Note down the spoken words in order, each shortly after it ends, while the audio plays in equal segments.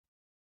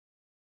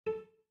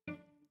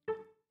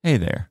Hey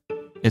there,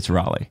 it's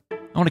Raleigh.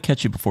 I want to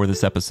catch you before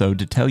this episode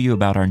to tell you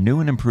about our new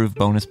and improved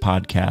bonus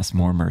podcast,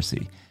 More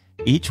Mercy.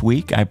 Each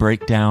week, I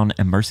break down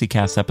a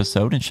MercyCast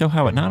episode and show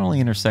how it not only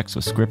intersects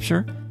with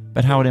Scripture,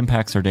 but how it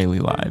impacts our daily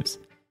lives.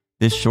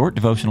 This short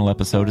devotional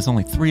episode is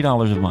only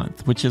 $3 a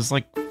month, which is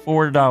like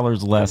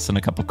 $4 less than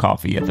a cup of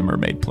coffee at the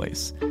Mermaid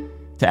Place.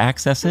 To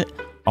access it,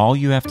 all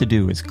you have to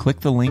do is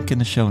click the link in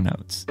the show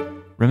notes.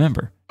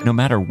 Remember, no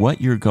matter what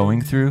you're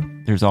going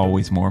through, there's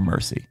always more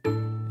mercy.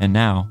 And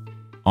now,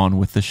 on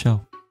with the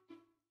show.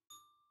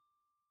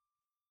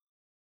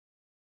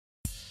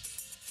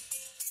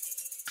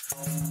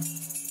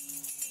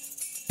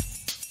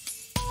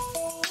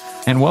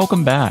 And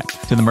welcome back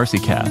to the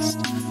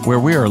MercyCast,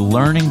 where we are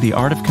learning the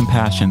art of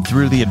compassion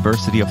through the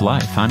adversity of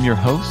life. I'm your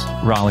host,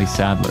 Raleigh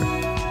Sadler.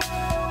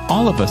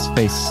 All of us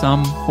face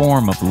some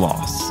form of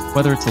loss,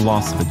 whether it's the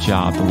loss of a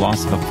job, the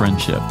loss of a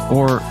friendship,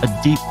 or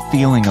a deep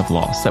feeling of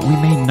loss that we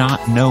may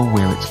not know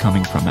where it's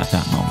coming from at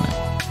that moment.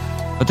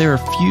 But there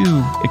are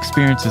few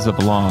experiences of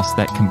loss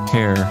that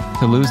compare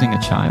to losing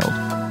a child.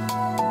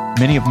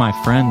 Many of my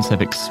friends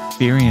have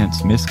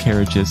experienced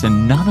miscarriages,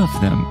 and none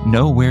of them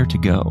know where to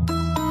go.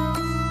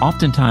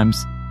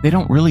 Oftentimes, they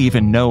don't really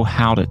even know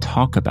how to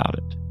talk about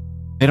it.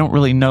 They don't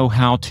really know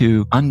how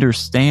to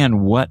understand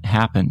what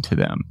happened to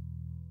them.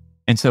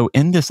 And so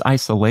in this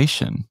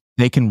isolation,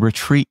 they can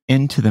retreat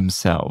into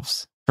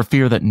themselves for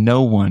fear that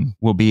no one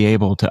will be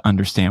able to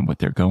understand what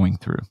they're going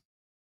through.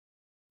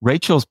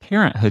 Rachel's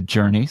parenthood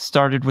journey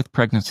started with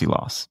pregnancy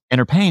loss. In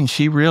her pain,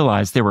 she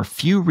realized there were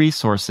few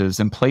resources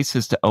and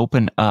places to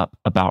open up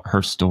about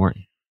her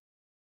story.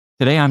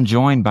 Today, I'm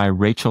joined by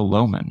Rachel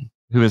Lohman,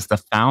 who is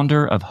the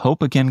founder of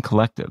Hope Again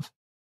Collective,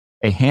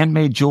 a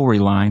handmade jewelry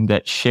line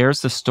that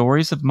shares the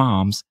stories of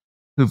moms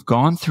who've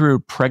gone through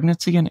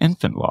pregnancy and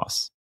infant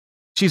loss.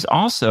 She's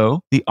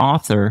also the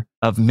author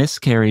of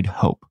Miscarried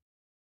Hope.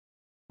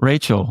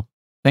 Rachel,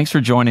 thanks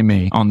for joining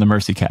me on the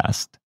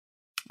MercyCast.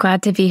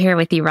 Glad to be here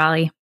with you,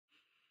 Raleigh.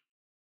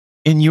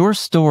 In your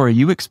story,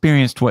 you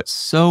experienced what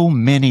so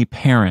many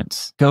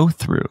parents go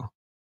through.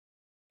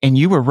 And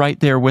you were right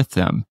there with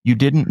them. You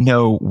didn't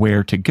know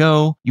where to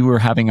go. You were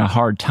having a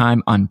hard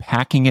time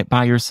unpacking it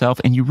by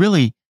yourself. And you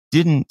really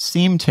didn't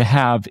seem to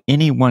have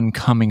anyone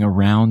coming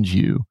around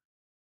you.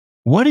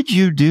 What did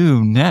you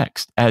do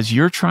next as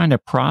you're trying to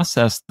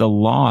process the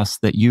loss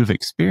that you've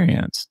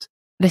experienced?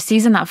 The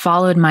season that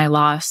followed my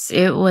loss,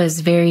 it was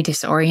very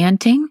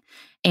disorienting.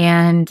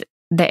 And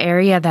the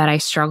area that I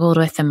struggled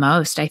with the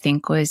most, I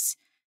think, was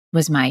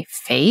my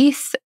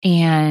faith.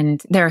 And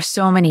there are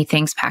so many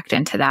things packed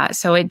into that.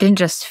 So it didn't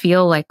just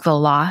feel like the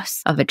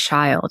loss of a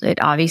child. It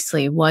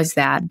obviously was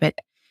that. But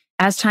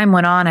as time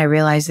went on, I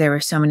realized there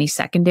were so many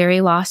secondary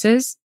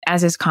losses,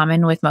 as is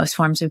common with most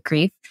forms of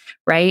grief,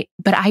 right?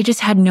 But I just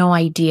had no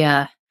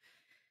idea,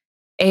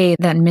 A,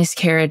 that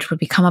miscarriage would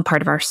become a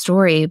part of our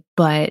story,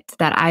 but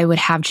that I would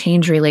have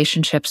changed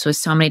relationships with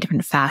so many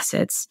different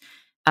facets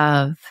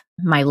of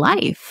my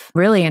life,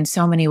 really in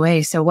so many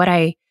ways. So what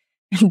I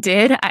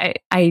did, I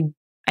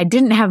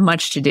didn't have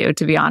much to do,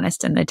 to be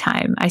honest, in the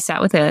time. I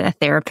sat with a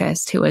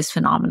therapist who was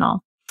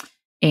phenomenal,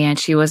 and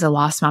she was a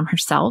lost mom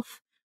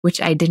herself,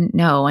 which I didn't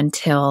know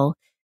until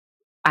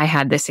I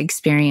had this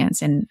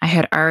experience, and I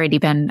had already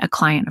been a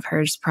client of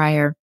hers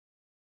prior.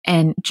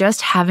 And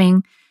just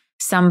having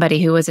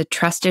somebody who was a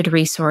trusted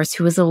resource,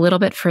 who was a little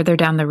bit further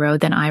down the road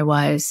than I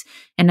was,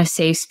 in a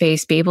safe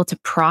space, be able to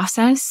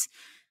process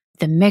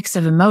the mix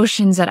of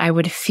emotions that I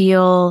would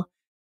feel.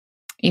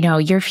 You know,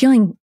 you're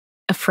feeling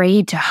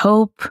afraid to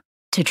hope,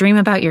 to dream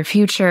about your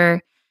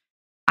future.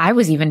 I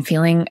was even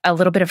feeling a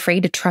little bit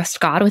afraid to trust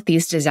God with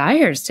these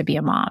desires to be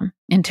a mom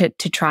and to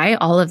try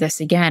all of this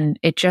again.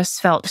 It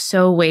just felt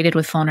so weighted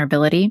with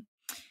vulnerability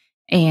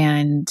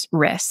and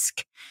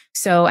risk.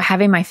 So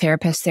having my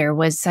therapist there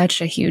was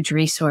such a huge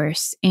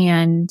resource.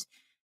 And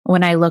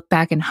when I look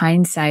back in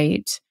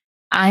hindsight,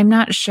 I'm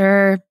not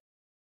sure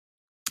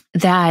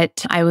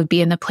that I would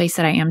be in the place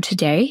that I am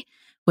today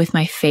with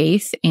my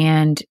faith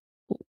and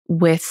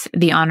with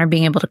the honor of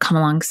being able to come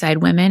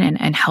alongside women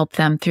and help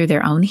them through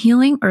their own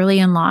healing early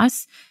in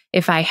loss,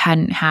 if I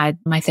hadn't had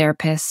my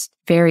therapist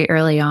very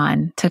early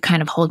on to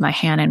kind of hold my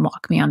hand and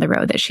walk me on the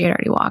road that she had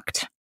already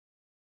walked.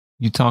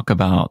 You talk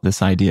about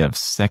this idea of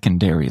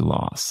secondary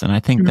loss, and I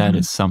think that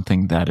is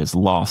something that is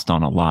lost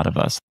on a lot of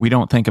us. We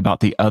don't think about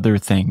the other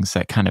things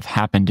that kind of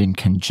happened in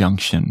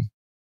conjunction.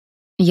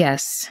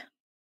 Yes.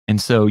 And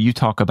so you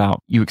talk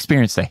about, you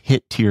experienced a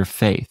hit to your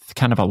faith,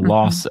 kind of a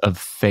loss of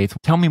faith.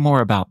 Tell me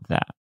more about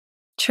that.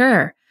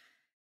 Sure.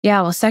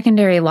 Yeah, well,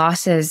 secondary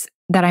losses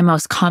that I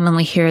most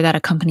commonly hear that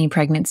accompany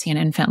pregnancy and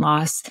infant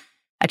loss,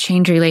 a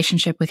changed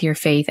relationship with your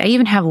faith. I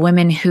even have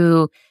women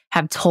who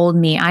have told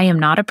me, I am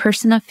not a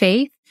person of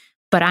faith,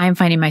 but I'm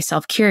finding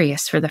myself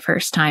curious for the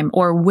first time,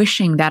 or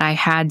wishing that I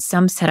had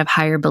some set of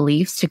higher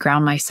beliefs to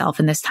ground myself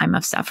in this time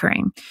of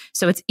suffering.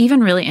 So it's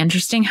even really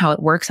interesting how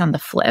it works on the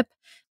flip.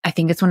 I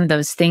think it's one of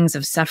those things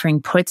of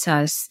suffering puts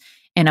us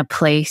in a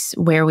place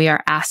where we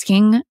are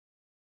asking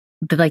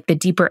the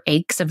deeper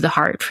aches of the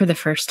heart for the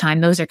first time.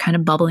 Those are kind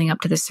of bubbling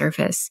up to the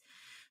surface.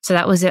 So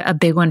that was a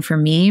big one for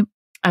me.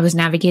 I was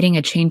navigating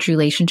a changed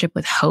relationship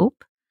with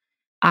hope.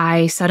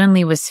 I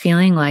suddenly was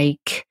feeling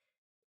like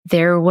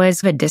there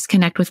was a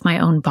disconnect with my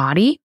own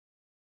body.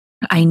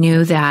 I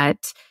knew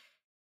that,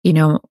 you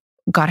know,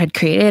 God had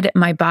created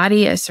my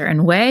body a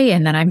certain way,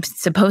 and that I'm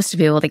supposed to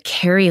be able to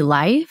carry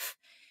life.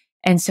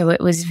 And so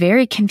it was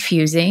very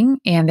confusing.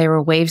 And there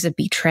were waves of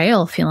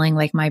betrayal, feeling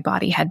like my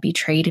body had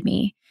betrayed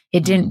me.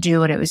 It didn't do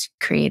what it was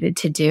created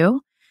to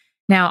do.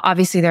 Now,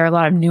 obviously, there are a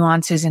lot of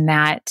nuances in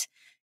that.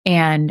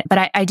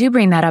 But I do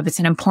bring that up. It's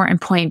an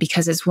important point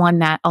because it's one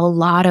that a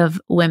lot of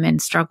women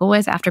struggle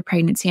with after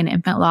pregnancy and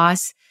infant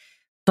loss,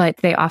 but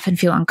they often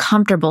feel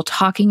uncomfortable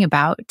talking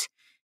about.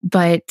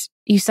 But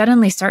you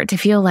suddenly start to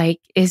feel like,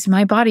 is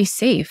my body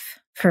safe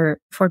for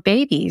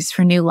babies,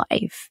 for new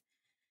life?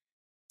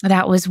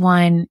 That was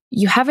one.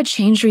 You have a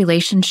changed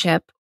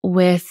relationship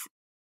with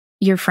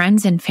your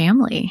friends and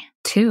family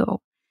too.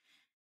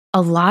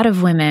 A lot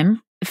of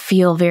women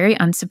feel very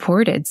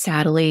unsupported,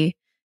 sadly,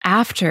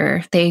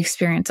 after they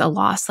experience a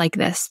loss like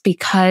this,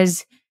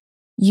 because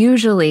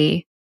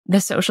usually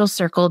the social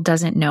circle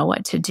doesn't know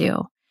what to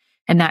do.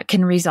 And that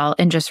can result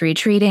in just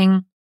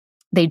retreating.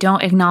 They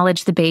don't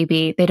acknowledge the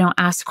baby. They don't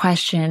ask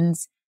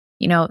questions.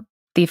 You know,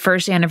 the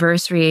first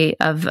anniversary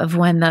of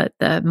when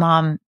the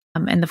mom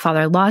and the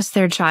father lost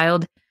their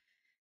child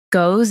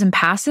goes and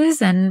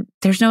passes, and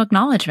there's no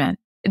acknowledgement.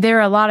 There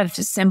are a lot of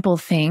simple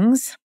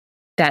things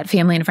that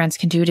family and friends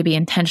can do to be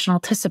intentional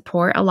to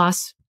support a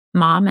lost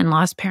mom and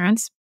lost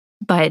parents.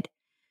 But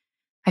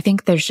I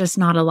think there's just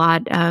not a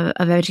lot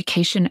of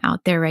education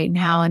out there right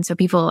now. And so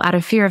people, out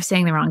of fear of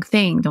saying the wrong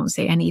thing, don't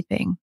say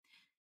anything.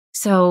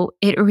 So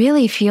it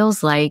really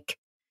feels like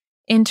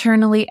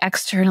internally,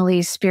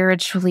 externally,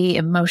 spiritually,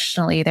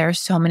 emotionally, there are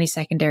so many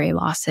secondary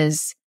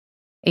losses.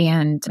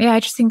 And yeah,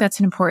 I just think that's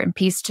an important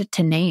piece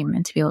to name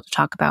and to be able to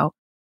talk about.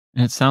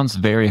 And it sounds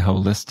very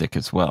holistic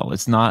as well.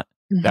 It's not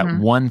that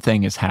one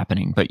thing is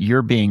happening, but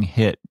you're being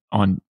hit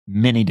on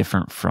many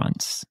different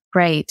fronts.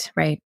 Right,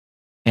 right.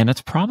 And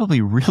it's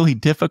probably really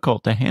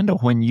difficult to handle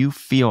when you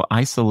feel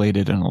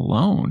isolated and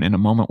alone in a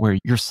moment where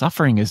your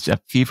suffering is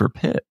at fever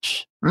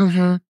pitch.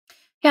 Yeah,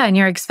 and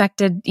you're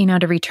expected,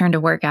 to return to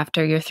work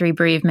after your 3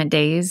 bereavement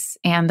days,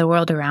 and the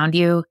world around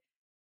you.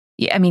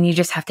 I mean, you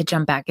just have to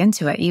jump back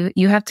into it.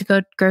 You have to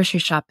go grocery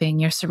shopping.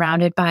 You're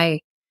surrounded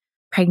by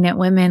pregnant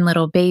women,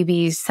 little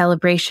babies,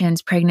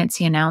 celebrations,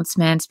 pregnancy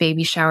announcements,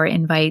 baby shower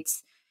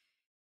invites.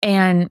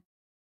 And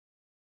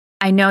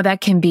I know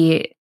that can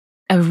be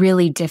a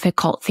really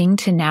difficult thing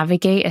to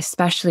navigate,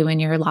 especially when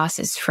your loss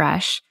is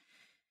fresh.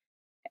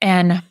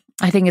 And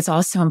I think it's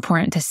also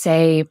important to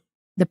say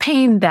the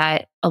pain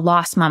that a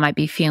lost mom might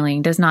be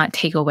feeling does not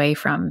take away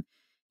from,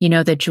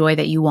 the joy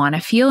that you want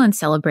to feel in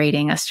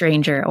celebrating a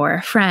stranger or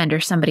a friend or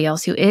somebody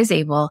else who is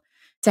able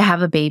to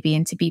have a baby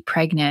and to be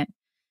pregnant.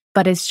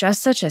 But it's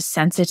just such a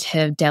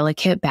sensitive,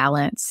 delicate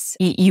balance.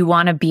 You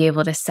want to be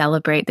able to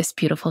celebrate this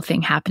beautiful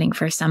thing happening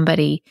for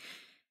somebody,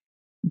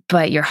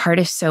 but your heart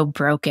is so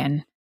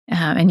broken.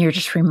 And you're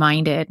just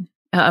reminded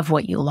of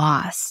what you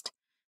lost.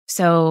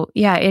 So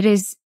yeah, it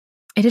is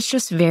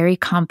just very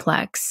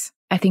complex.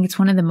 I think it's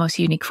one of the most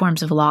unique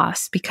forms of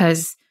loss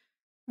because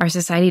our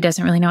society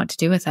doesn't really know what to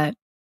do with it.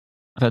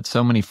 I've had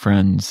so many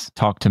friends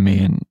talk to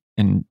me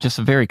in just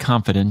a very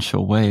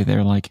confidential way.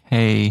 They're like,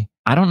 hey,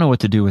 I don't know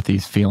what to do with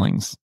these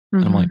feelings.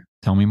 And I'm like,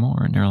 tell me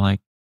more. And they're like,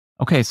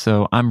 okay,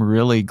 so I'm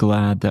really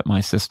glad that my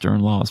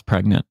sister-in-law is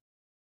pregnant,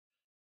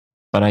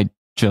 but I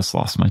just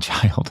lost my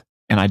child.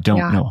 And I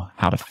don't know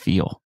how to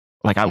feel.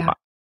 Like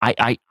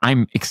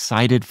I'm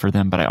excited for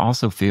them, but I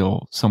also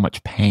feel so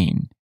much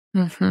pain.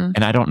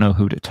 And I don't know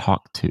who to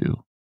talk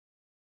to.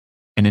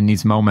 And in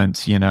these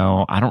moments,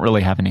 I don't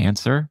really have an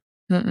answer.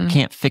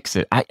 Can't fix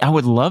it. I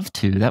would love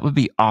to. That would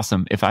be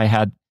awesome if I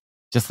had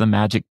just the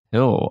magic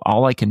pill.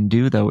 All I can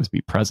do, though, is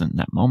be present in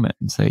that moment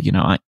and say,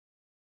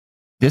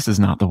 this is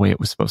not the way it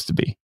was supposed to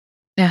be.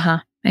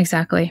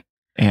 Exactly.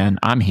 And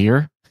I'm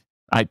here.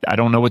 I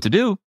don't know what to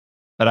do.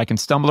 But I can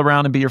stumble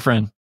around and be your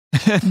friend.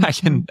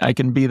 I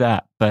can be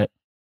that. But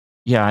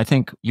yeah, I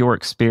think your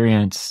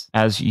experience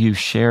as you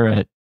share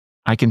it,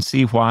 I can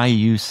see why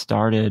you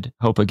started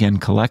Hope Again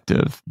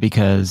Collective,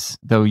 because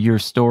though your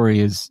story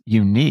is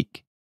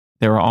unique,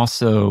 there are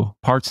also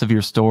parts of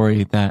your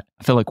story that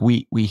I feel like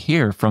we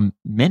hear from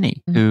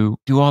many who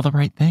do all the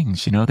right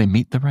things. They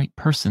meet the right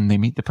person. They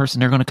meet the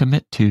person they're going to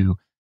commit to.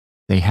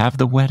 They have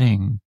the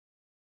wedding.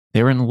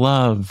 They're in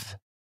love.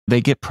 They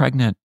get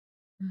pregnant.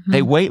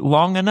 They wait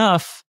long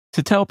enough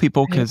to tell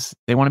people because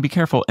they want to be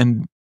careful.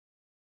 And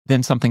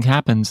then something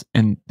happens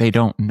and they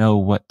don't know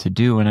what to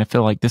do. And I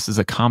feel like this is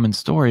a common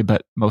story,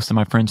 but most of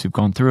my friends who've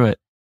gone through it,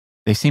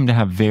 they seem to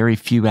have very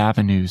few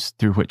avenues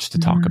through which to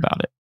talk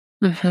about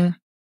it.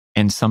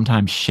 And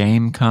sometimes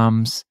shame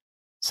comes.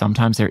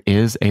 Sometimes there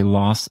is a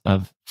loss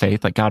of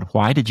faith. Like, God,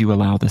 why did you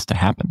allow this to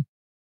happen?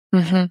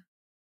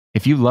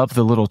 If you love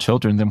the little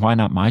children, then why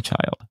not my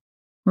child?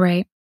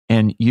 Right.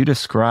 And you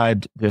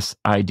described this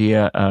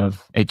idea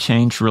of a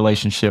changed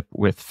relationship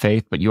with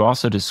faith, but you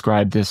also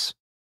described this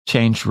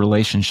changed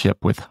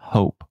relationship with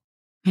hope.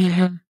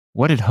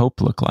 What did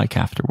hope look like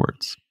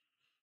afterwards?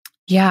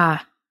 Yeah,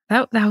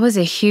 that was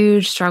a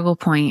huge struggle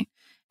point.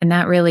 And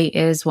that really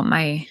is what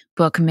my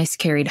book,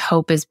 Miscarried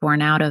Hope, is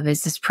born out of,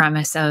 is this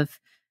premise of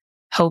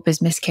hope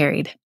is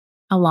miscarried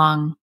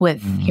along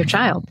with your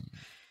child.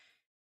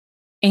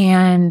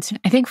 And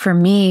I think for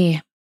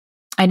me,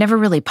 I never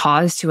really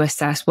paused to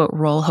assess what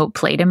role hope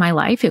played in my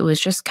life. It was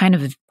just kind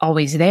of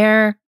always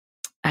there.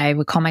 I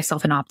would call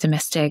myself an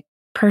optimistic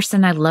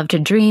person. I love to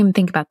dream,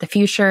 think about the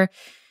future.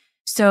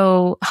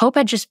 So hope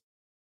had just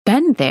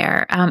been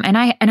there. And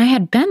I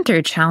had been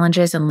through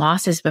challenges and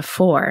losses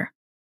before,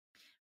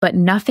 but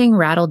nothing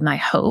rattled my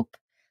hope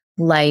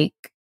like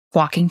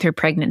walking through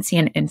pregnancy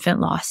and infant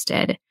loss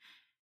did.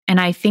 And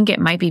I think it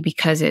might be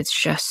because it's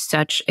just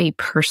such a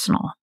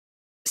personal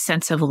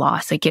sense of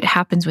loss. Like, it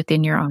happens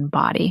within your own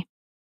body.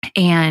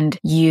 And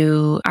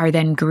you are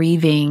then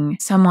grieving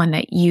someone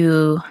that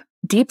you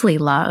deeply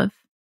love,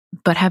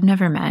 but have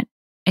never met,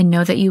 and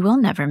know that you will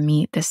never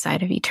meet this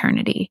side of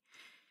eternity.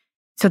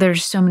 So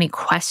there's so many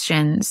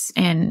questions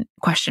and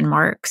question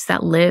marks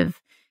that live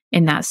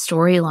in that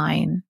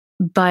storyline.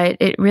 But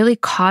it really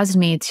caused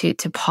me to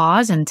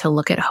pause and to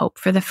look at hope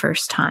for the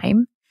first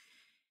time.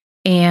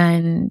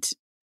 And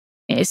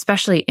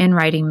especially in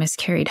writing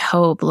Miscarried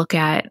Hope, look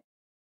at,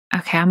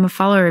 okay, I'm a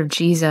follower of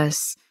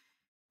Jesus.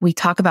 We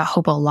talk about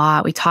hope a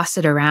lot. We toss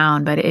it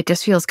around, but it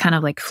just feels kind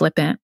of like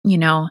flippant.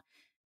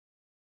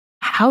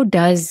 How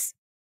does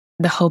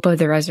the hope of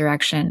the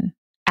resurrection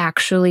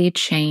actually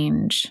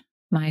change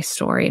my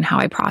story and how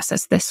I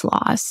process this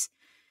loss?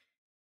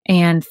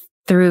 And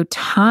through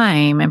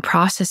time and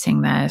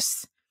processing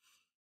this,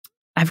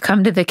 I've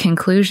come to the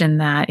conclusion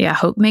that,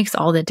 hope makes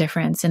all the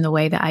difference in the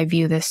way that I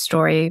view this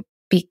story.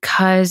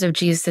 Because of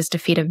Jesus'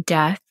 defeat of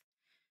death,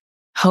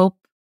 hope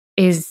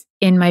is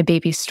in my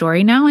baby's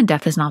story now, and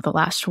death is not the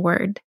last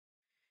word.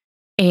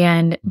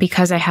 And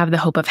because I have the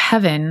hope of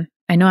heaven,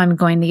 I know I'm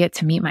going to get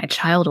to meet my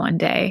child one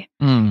day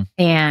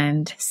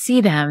and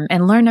see them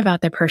and learn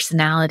about their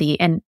personality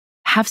and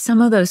have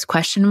some of those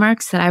question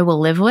marks that I will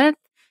live with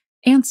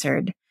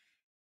answered.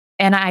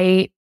 And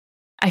I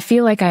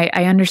feel like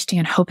I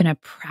understand hope in a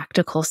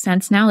practical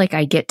sense now. Like,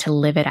 I get to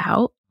live it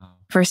out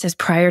versus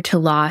prior to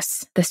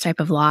loss, this type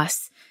of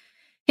loss.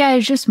 Yeah,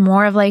 it's just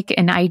more of like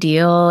an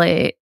ideal.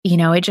 It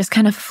just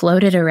kind of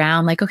floated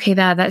around like, okay,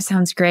 that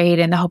sounds great,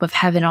 and the hope of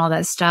heaven, all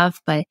that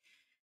stuff. But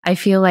I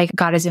feel like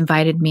God has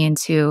invited me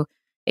into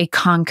a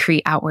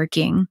concrete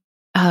outworking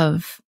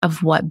of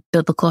what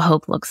biblical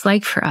hope looks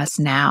like for us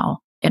now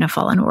in a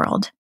fallen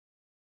world.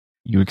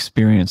 You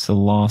experience the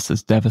loss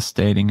as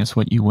devastating as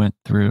what you went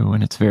through,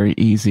 and it's very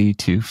easy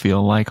to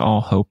feel like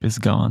all hope is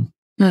gone.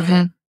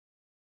 Mm-hmm.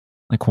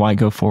 Like, why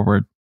go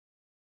forward?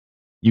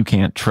 You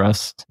can't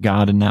trust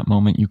God in that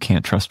moment. You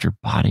can't trust your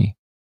body.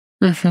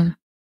 Mm-hmm.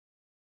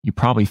 You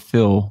probably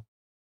feel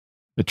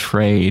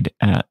betrayed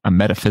at a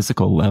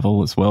metaphysical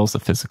level as well as a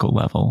physical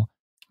level.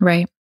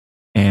 Right.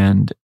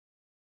 And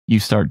you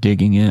start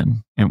digging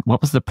in. And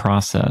what was the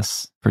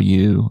process for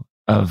you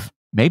of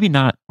maybe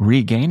not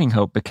regaining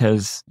hope?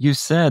 Because you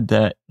said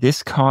that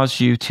this caused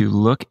you to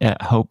look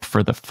at hope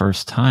for the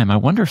first time. I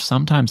wonder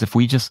sometimes if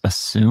we just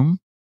assume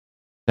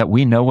that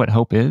we know what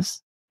hope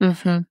is,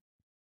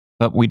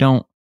 but we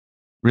don't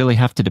really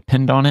have to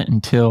depend on it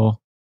until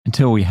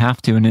we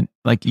have to. And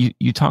like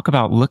you talk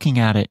about looking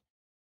at it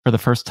for the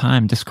first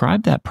time.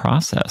 Describe that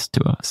process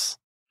to us.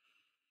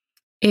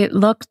 It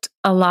looked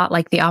a lot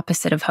like the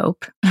opposite of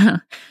hope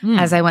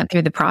as I went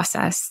through the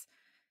process.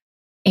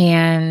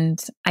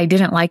 And I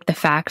didn't like the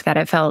fact that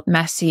it felt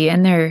messy,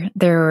 and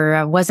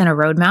there wasn't a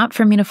roadmap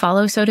for me to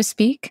follow, so to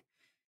speak.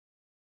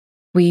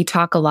 We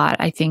talk a lot,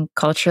 I think,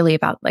 culturally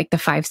about like the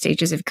 5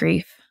 stages of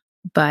grief,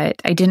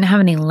 but I didn't have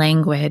any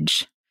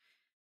language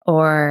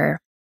or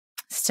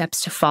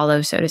steps to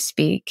follow, so to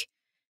speak,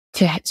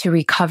 to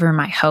recover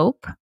my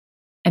hope.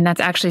 And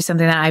that's actually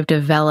something that I've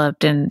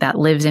developed and that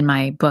lives in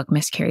my book,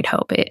 Miscarried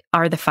Hope. It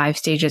are the 5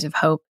 stages of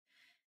hope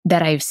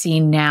that I've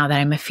seen now that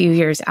I'm a few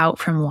years out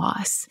from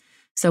loss.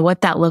 So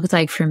what that looked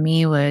like for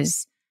me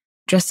was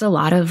just a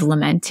lot of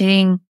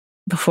lamenting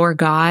before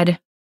God,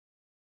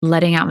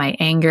 letting out my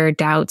anger,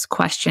 doubts,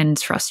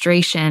 questions,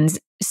 frustrations,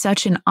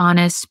 such an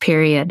honest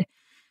period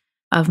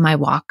of my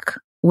walk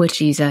with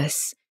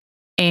Jesus.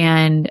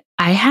 And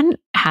I hadn't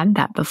had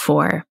that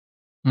before.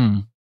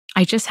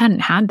 I just hadn't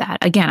had that.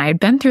 Again, I had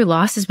been through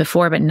losses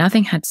before, but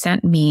nothing had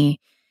sent me.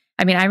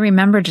 I mean, I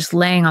remember just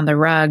laying on the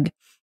rug,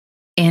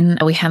 and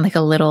we had like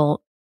a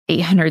little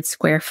 800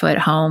 square foot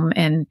home,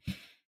 and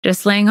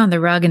just laying on the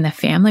rug in the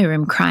family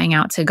room, crying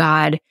out to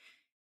God,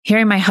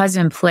 hearing my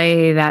husband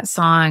play that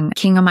song,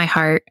 King of My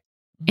Heart,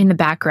 in the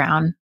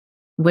background,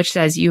 which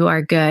says, "You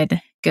are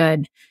good,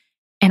 good."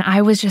 And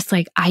I was just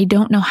like, I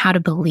don't know how to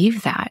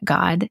believe that,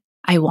 God.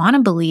 I want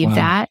to believe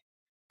that,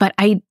 but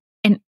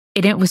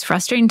it was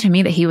frustrating to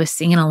me that he was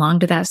singing along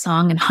to that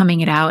song and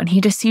humming it out. And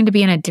he just seemed to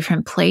be in a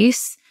different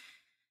place.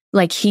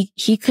 Like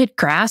he could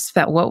grasp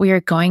that what we were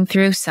going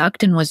through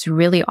sucked and was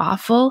really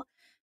awful,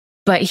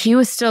 but he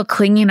was still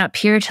clinging up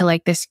here to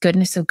like this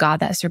goodness of God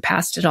that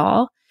surpassed it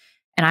all.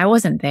 And I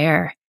wasn't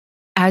there.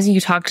 as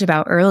you talked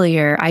about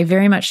earlier, I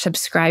very much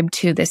subscribe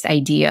to this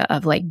idea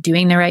of like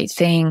doing the right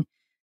thing,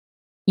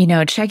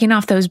 checking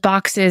off those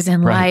boxes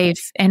in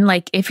life. And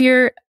like, if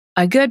you're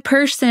a good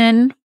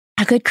person,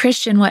 a good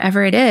Christian,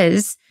 whatever it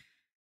is,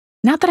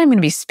 not that I'm going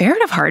to be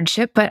spared of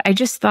hardship, but I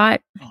just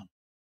thought,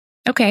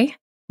 okay,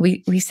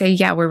 we say,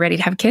 yeah, we're ready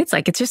to have kids.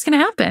 Like, it's just going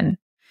to happen.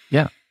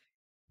 Yeah.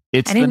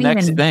 It's the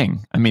next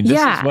thing. I mean,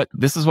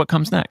 this is what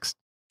comes next.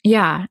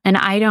 Yeah. And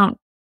I don't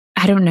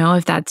know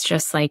if that's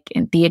just like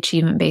the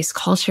achievement-based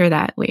culture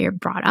that we're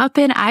brought up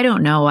in. I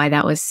don't know why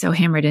that was so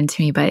hammered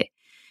into me, but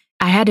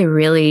I had to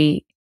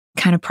really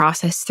kind of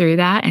process through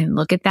that and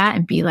look at that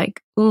and be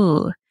like,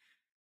 ooh,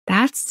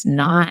 that's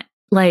not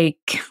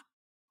like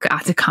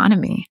God's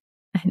economy.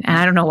 And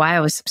I don't know why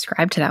I was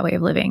subscribed to that way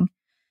of living.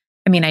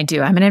 I mean, I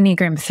do. I'm an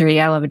Enneagram 3.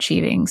 I love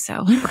achieving.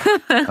 So.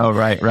 Oh,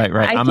 right.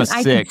 I'm a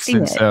 6.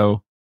 And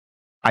so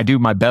I do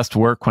my best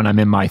work when I'm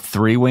in my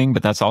 3 wing,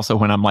 but that's also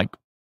when I'm like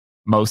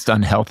most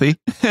unhealthy.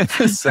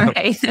 So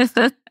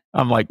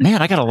I'm like,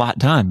 man, I got a lot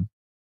done.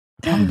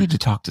 I probably need to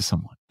talk to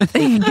someone.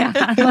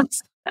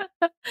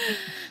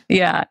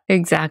 Yeah,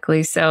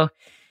 exactly. So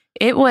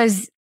it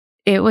was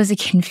a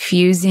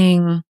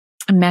confusing,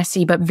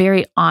 messy, but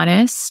very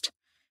honest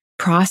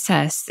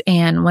process.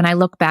 And when I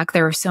look back,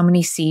 there were so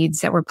many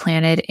seeds that were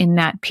planted in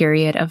that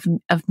period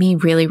of me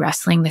really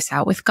wrestling this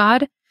out with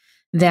God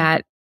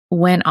that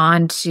went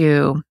on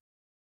to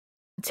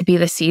be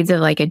the seeds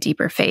of like a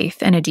deeper faith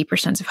and a deeper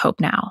sense of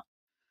hope now.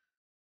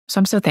 So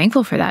I'm so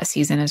thankful for that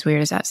season, as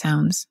weird as that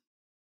sounds.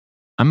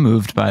 I'm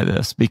moved by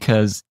this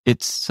because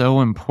it's so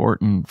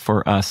important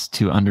for us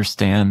to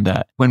understand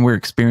that when we're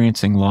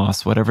experiencing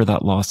loss, whatever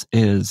that loss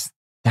is,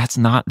 that's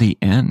not the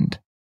end.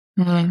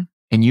 Mm-hmm.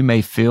 And you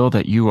may feel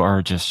that you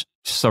are just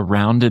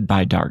surrounded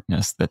by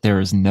darkness, that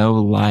there is no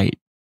light,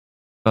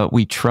 but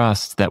we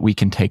trust that we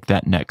can take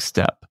that next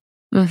step.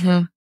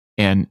 Mm-hmm.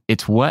 And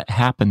it's what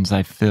happens,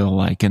 I feel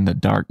like, in the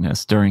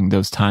darkness during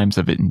those times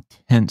of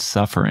intense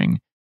suffering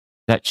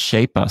that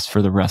shape us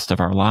for the rest of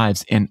our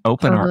lives and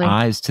open our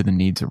eyes to the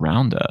needs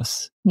around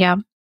us. Yeah.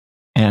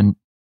 And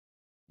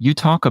you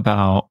talk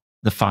about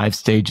the 5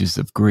 stages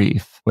of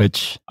grief,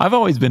 which I've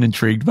always been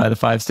intrigued by the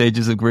 5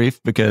 stages of grief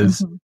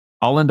because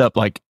I'll end up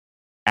like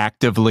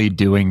actively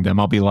doing them.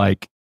 I'll be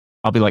like,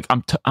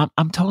 I'm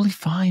totally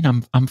fine.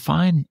 I'm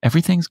fine.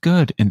 Everything's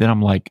good. And then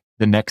I'm like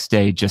the next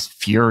day, just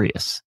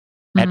furious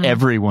at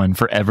everyone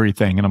for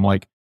everything. And I'm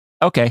like,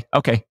 okay,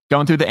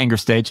 going through the anger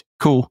stage.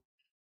 Cool.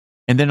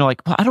 And then they're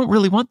like, well, I don't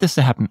really want this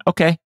to happen.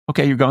 Okay,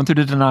 you're going through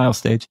the denial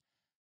stage.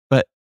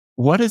 But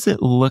what does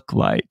it look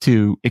like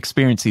to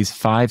experience these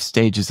 5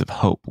 stages of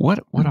hope? What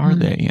are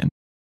they?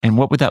 And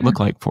what would that look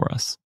like for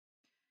us?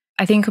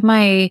 I think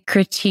my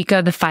critique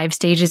of the 5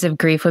 stages of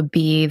grief would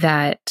be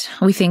that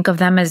we think of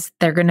them as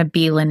they're going to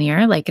be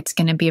linear, like it's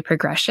going to be a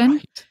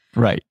progression.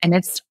 Right. And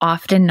it's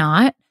often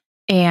not.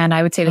 And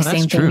I would say the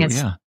same thing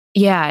is,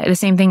 the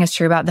same thing is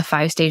true about the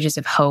 5 stages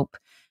of hope.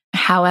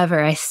 However,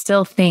 I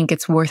still think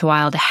it's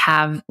worthwhile to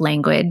have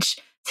language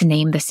to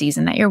name the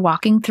season that you're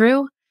walking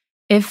through,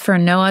 if for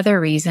no other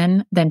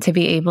reason than to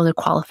be able to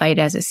qualify it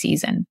as a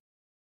season.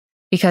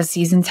 Because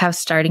seasons have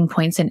starting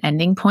points and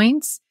ending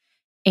points.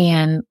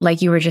 And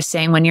like you were just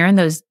saying, when you're in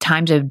those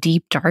times of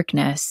deep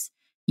darkness,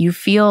 you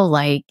feel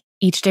like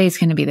each day is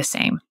going to be the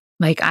same.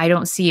 Like, I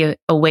don't see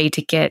a way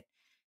to get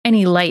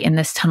any light in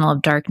this tunnel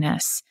of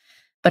darkness.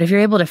 But if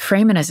you're able to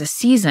frame it as a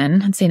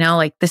season and say, no,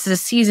 like this is a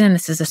season,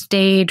 this is a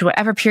stage,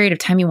 whatever period of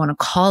time you want to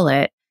call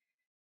it,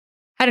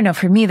 I don't know,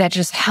 for me, that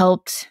just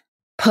helped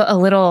put a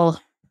little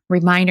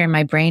reminder in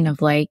my brain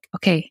of like,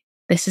 okay,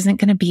 this isn't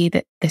going to be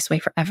this way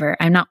forever.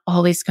 I'm not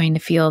always going to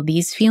feel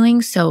these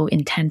feelings so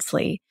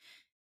intensely.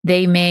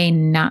 They may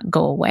not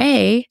go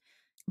away,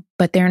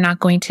 but they're not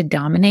going to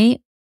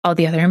dominate all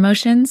the other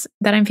emotions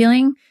that I'm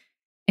feeling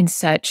in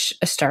such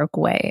a stark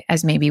way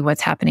as maybe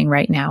what's happening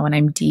right now when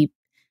I'm deep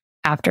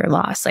after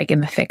loss, like in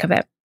the thick of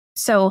it.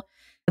 So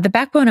the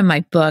backbone of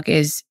my book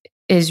is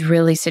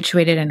really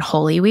situated in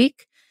Holy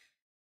Week,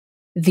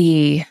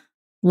 the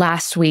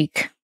last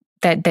week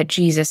that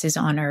Jesus is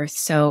on earth.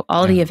 So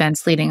all the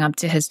events leading up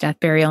to his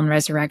death, burial, and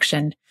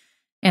resurrection.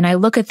 And I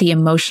look at the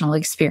emotional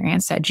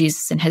experience that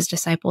Jesus and his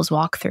disciples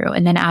walk through,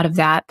 and then out of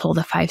that, pull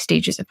the 5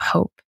 stages of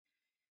hope.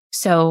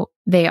 So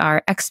they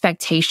are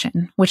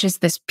expectation, which is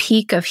this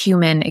peak of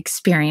human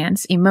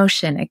experience,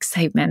 emotion,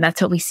 excitement.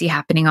 That's what we see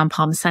happening on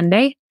Palm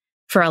Sunday.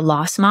 For a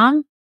lost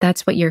mom,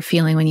 that's what you're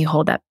feeling when you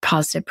hold that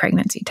positive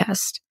pregnancy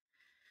test.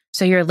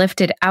 So you're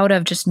lifted out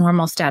of just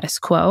normal status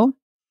quo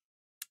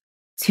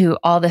to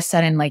all of a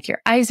sudden, like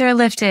your eyes are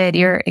lifted,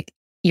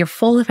 you're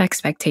full of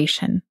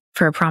expectation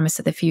for a promise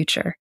of the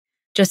future.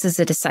 Just as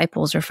the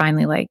disciples are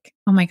finally like,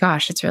 oh my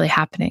gosh, it's really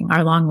happening.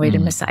 Our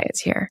long-awaited Messiah is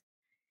here.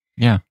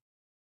 Yeah.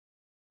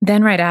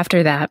 Then right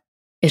after that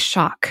is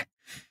shock.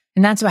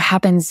 And that's what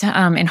happens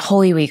in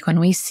Holy Week when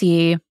we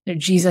see that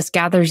Jesus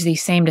gathers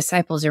these same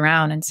disciples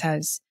around and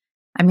says,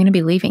 I'm going to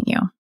be leaving you.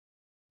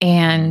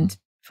 And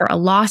for a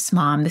lost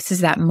mom, this is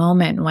that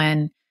moment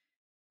when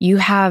you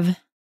have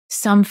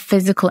some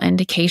physical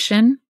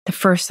indication the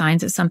first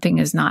signs that something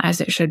is not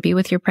as it should be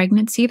with your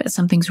pregnancy, that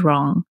something's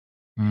wrong.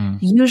 Mm.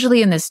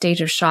 Usually in this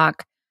stage of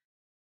shock,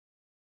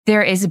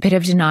 there is a bit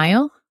of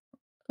denial.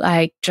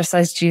 Like, just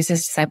as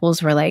Jesus'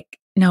 disciples were like,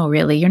 no,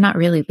 really, you're not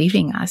really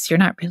leaving us. You're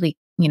not really,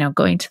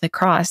 going to the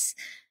cross.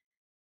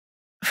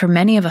 For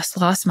many of us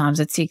lost moms,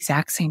 it's the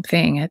exact same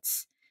thing.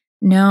 It's,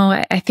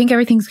 no, I think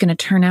everything's going to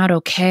turn out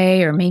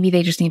okay. Or maybe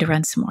they just need to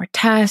run some more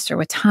tests, or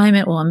with time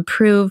it will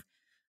improve.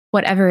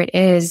 Whatever it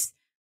is,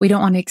 we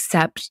don't want to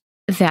accept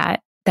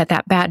that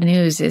bad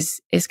news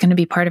is going to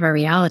be part of our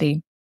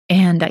reality.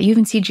 And you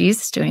even see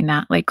Jesus doing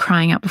that, like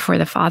crying out before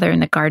the Father in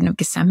the Garden of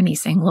Gethsemane,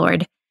 saying,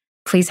 Lord,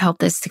 please help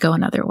this to go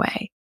another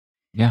way.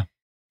 Yeah.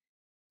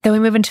 Then we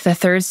move into the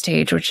third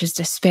stage, which is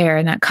despair.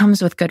 And that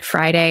comes with Good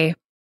Friday.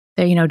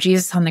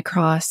 Jesus on the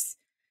cross.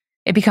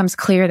 It becomes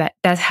clear that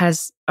death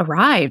has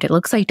arrived. It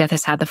looks like death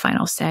has had the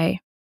final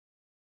say.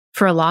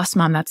 For a lost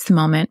mom, that's the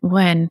moment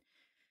when,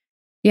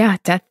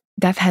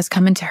 death has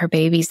come into her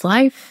baby's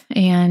life,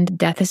 and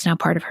death is now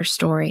part of her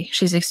story.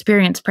 She's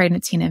experienced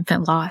pregnancy and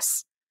infant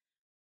loss.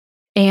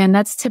 And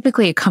that's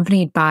typically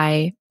accompanied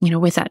by,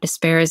 with that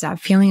despair, is that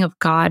feeling of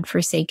God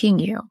forsaking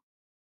you.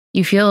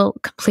 You feel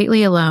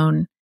completely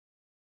alone,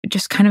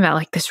 just kind of at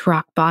like this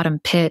rock bottom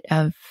pit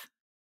of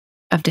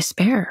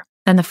despair.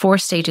 Then the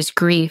fourth stage is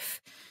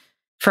grief.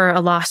 For a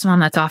lost mom,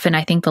 that's often,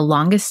 I think, the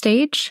longest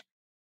stage.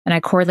 And I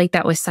correlate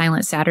that with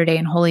Silent Saturday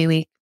and Holy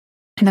Week.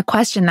 And the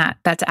question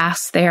that's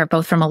asked there,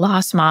 both from a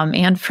lost mom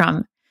and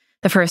from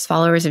the first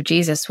followers of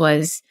Jesus,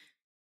 was,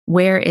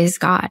 where is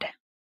God?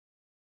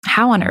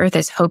 How on earth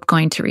is hope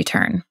going to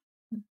return?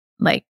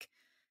 Like,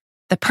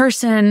 the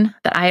person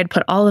that I had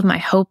put all of my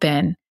hope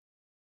in,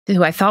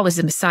 who I thought was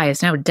the Messiah,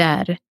 is now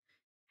dead.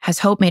 Has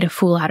hope made a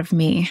fool out of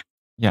me?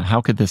 Yeah,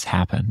 how could this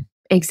happen?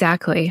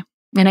 Exactly.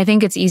 And I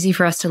think it's easy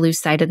for us to lose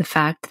sight of the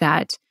fact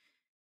that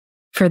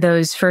for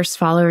those first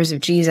followers of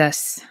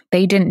Jesus,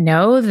 they didn't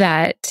know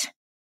that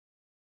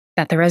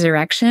the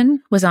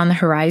resurrection was on the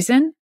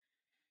horizon.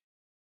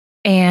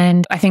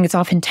 And I think it's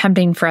often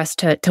tempting for us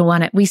to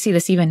want it. We see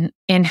this even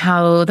in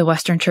how the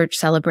Western Church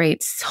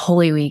celebrates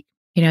Holy Week.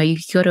 You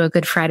go to a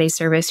Good Friday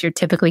service, you're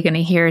typically going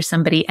to hear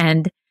somebody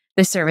end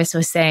the service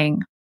with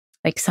saying,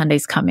 like,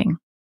 Sunday's coming.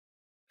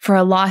 For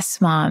a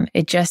lost mom,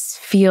 it just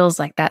feels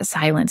like that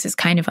silence is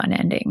kind of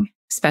unending,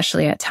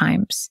 especially at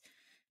times,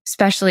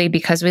 especially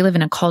because we live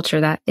in a culture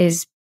that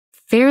is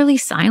fairly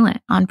silent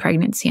on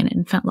pregnancy and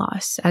infant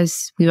loss,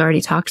 as we've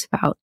already talked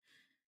about.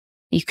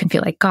 You can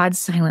feel like God's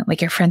silent,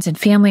 like your friends and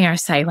family are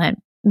silent.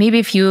 Maybe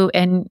if you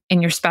and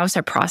your spouse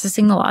are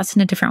processing the loss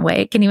in a different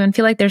way, it can even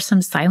feel like there's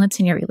some silence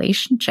in your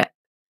relationship.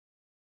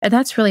 And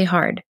that's really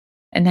hard.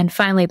 And then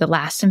finally, the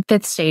last and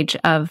fifth stage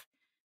of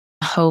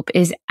hope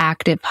is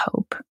active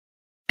hope.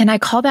 And I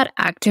call that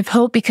active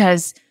hope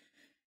because,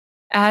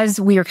 as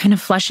we were kind of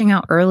fleshing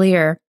out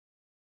earlier,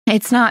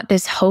 it's not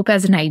this hope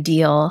as an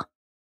ideal.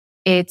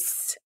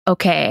 It's,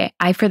 okay,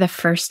 I, for the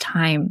first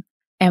time,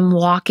 am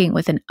walking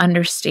with an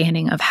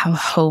understanding of how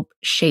hope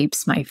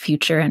shapes my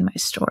future and my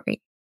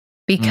story.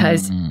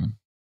 Because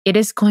it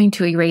is going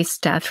to erase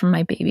death from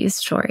my baby's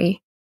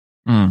story.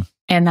 And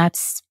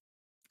that's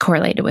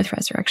correlated with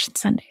Resurrection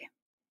Sunday.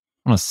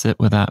 I want to sit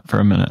with that for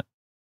a minute.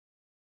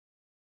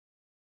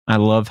 I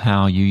love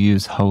how you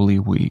use Holy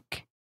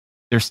Week.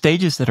 There are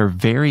stages that are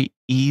very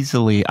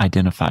easily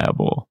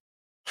identifiable.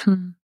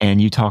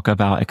 And you talk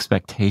about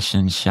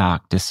expectation,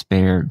 shock,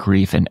 despair,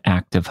 grief, and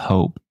active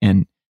hope.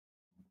 And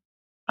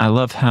I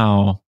love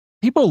how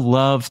people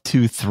love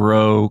to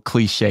throw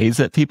cliches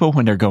at people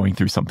when they're going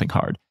through something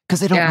hard because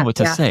they don't know what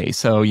to say.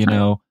 So,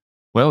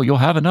 well, you'll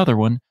have another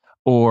one.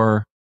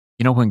 Or,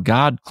 when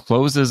God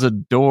closes a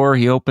door,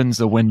 he opens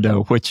a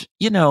window, which,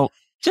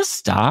 just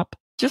stop.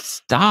 Just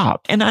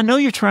stop. And I know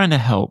you're trying to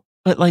help,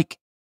 but like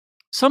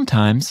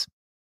sometimes,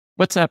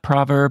 what's that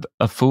proverb?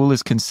 A fool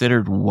is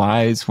considered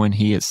wise when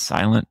he is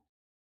silent.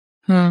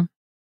 I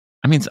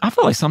mean, I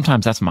feel like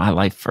sometimes that's my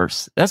life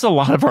verse. That's a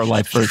lot of our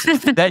life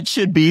verses. That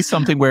should be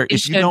something where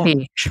if you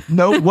don't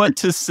know what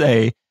to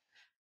say,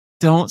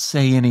 don't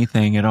say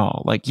anything at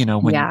all. Like,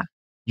 when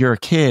you're a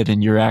kid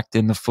and you're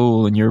acting the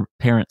fool and your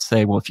parents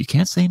say, well, if you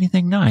can't say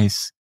anything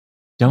nice,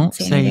 don't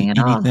say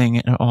anything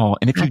at all.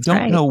 And if you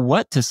don't know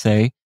what to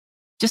say,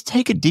 just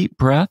take a deep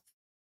breath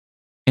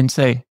and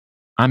say,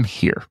 I'm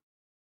here.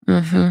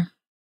 I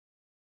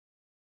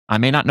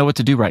may not know what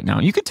to do right now.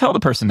 You could tell the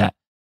person that.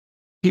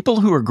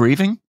 People who are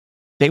grieving,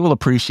 they will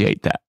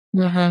appreciate that.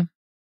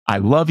 I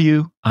love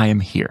you. I am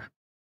here.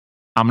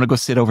 I'm going to go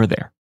sit over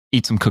there,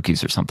 eat some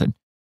cookies or something.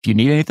 If you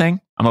need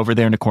anything, I'm over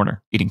there in the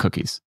corner eating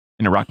cookies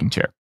in a rocking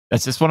chair.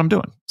 That's just what I'm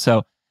doing.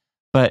 So,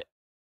 but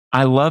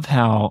I love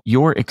how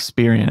your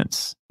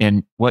experience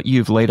and what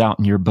you've laid out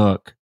in your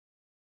book,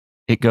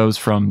 it goes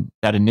from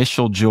that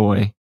initial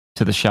joy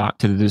to the shock,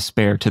 to the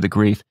despair, to the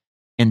grief.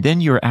 And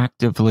then you're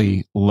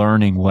actively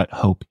learning what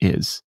hope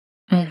is.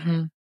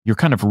 You're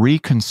kind of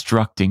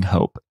reconstructing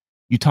hope.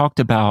 You talked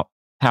about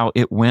how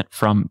it went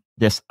from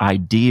this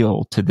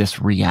ideal to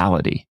this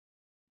reality.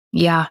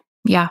 Yeah.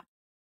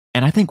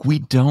 And I think we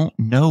don't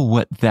know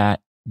what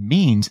that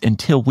means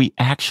until we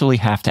actually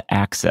have to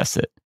access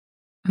it.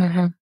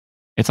 Mm-hmm.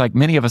 It's like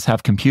many of us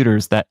have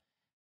computers that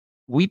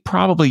we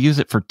probably use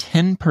it for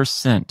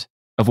 10%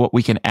 of what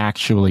we can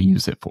actually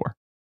use it for.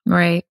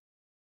 Right.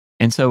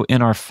 And so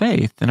in our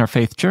faith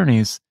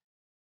journeys,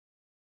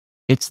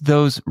 it's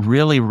those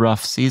really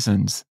rough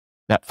seasons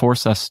that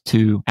force us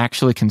to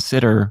actually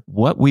consider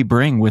what we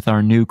bring with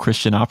our new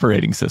Christian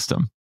operating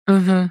system.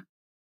 Mm-hmm.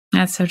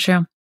 That's so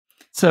true.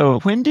 So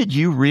when did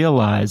you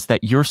realize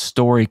that your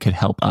story could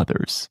help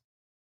others?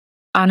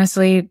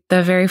 Honestly,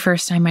 the very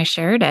first time I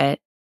shared it,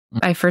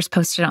 I first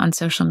posted it on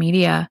social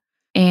media,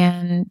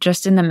 and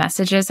just in the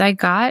messages I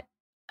got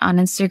on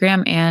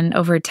Instagram and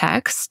over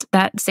text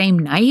that same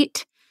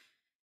night,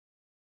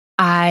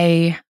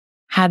 I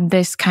had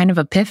this kind of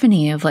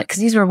epiphany of like,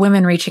 because these were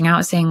women reaching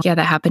out saying, yeah,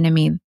 that happened to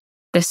me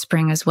this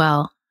spring as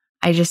well.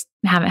 I just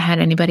haven't had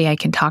anybody I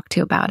can talk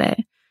to about it.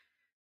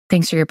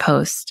 Thanks for your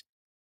post.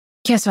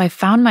 Yeah, so I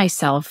found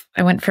myself,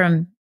 I went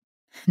from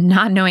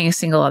not knowing a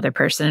single other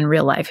person in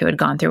real life who had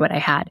gone through what I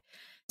had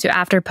to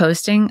after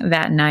posting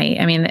that night.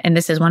 I mean, and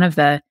this is one of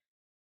the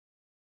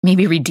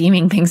maybe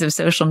redeeming things of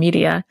social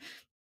media.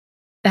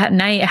 That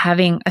night,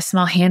 having a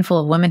small handful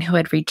of women who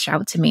had reached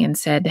out to me and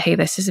said, hey,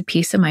 this is a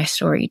piece of my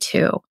story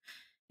too.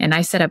 And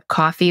I set up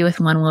coffee with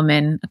one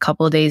woman a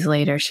couple of days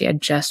later. She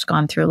had just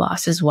gone through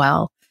loss as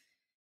well.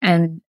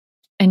 And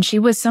she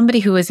was somebody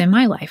who was in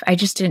my life. I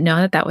just didn't know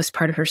that that was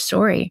part of her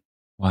story.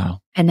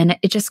 Wow. And then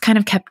it just kind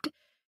of kept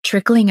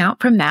trickling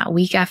out from that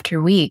week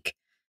after week.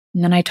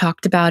 And then I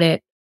talked about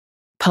it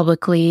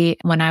publicly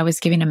when I was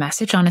giving a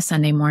message on a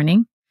Sunday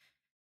morning.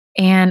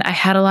 And I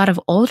had a lot of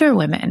older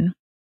women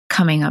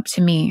coming up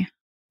to me.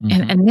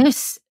 Mm-hmm. And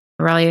this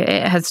really,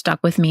 it has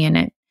stuck with me and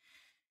it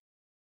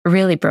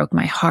really broke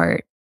my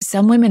heart.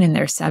 Some women in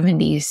their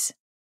 70s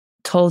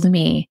told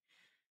me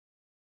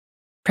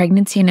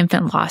pregnancy and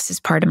infant loss is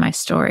part of my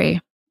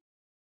story,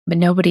 but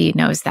nobody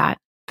knows that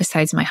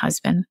besides my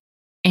husband.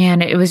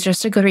 And it was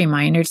just a good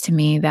reminder to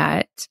me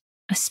that,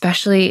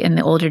 especially in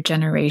the older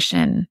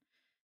generation,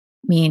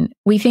 I mean,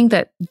 we think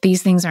that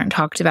these things aren't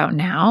talked about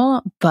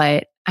now,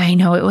 but I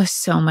know it was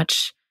so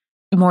much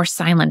more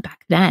silent back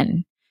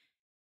then.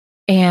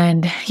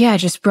 And yeah, it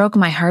just broke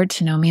my heart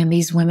to know, man,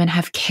 these women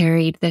have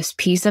carried this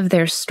piece of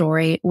their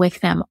story with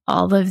them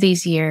all of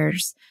these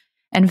years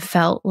and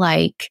felt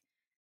like,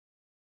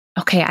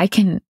 okay, I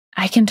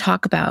can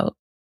talk about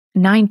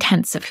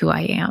 9/10 of who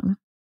I am,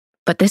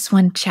 but this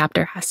one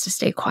chapter has to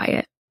stay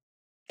quiet.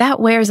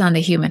 That wears on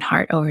the human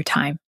heart over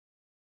time.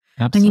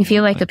 Absolutely. When you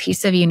feel like a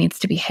piece of you needs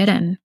to be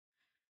hidden.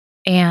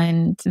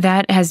 And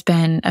that has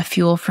been a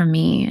fuel for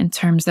me in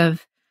terms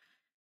of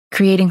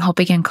creating Hope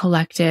Again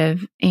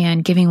Collective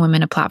and giving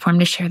women a platform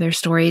to share their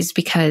stories,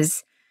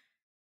 because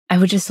I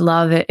would just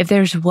love it if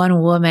there's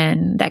one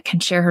woman that can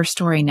share her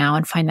story now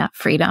and find that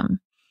freedom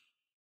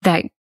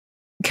that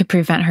could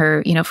prevent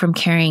her, from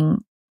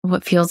carrying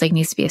what feels like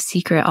needs to be a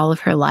secret all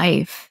of her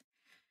life.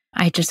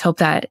 I just hope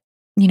that,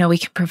 we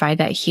can provide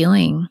that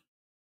healing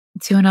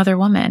to another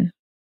woman.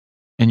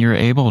 And you're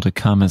able to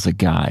come as a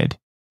guide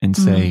and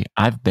say,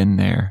 I've been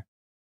there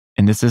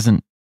and this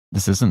isn't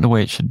the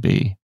way it should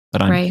be,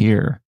 but I'm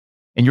here.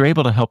 And you're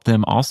able to help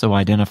them also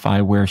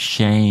identify where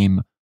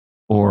shame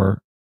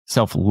or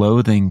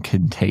self-loathing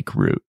can take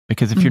root.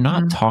 Because if you're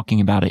not talking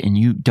about it and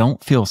you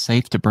don't feel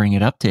safe to bring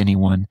it up to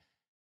anyone,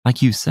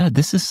 like you said,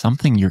 this is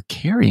something you're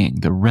carrying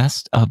the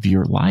rest of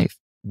your life.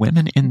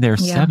 Women in their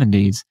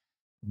 70s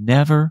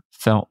never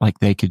felt like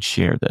they could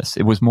share this.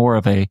 It was more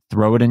of a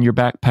throw it in your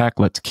backpack,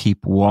 let's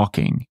keep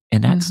walking.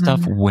 And that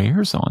stuff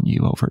wears on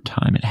you over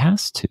time. It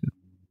has to.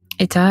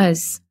 It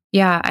does.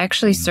 Yeah, I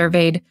actually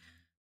surveyed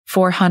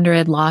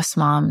 400 lost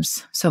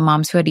moms. So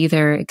moms who had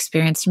either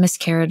experienced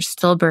miscarriage,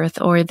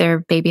 stillbirth, or their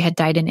baby had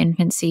died in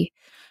infancy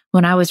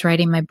when I was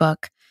writing my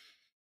book.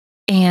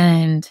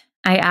 And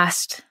I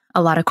asked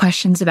a lot of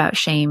questions about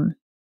shame.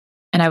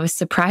 And I was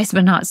surprised,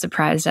 but not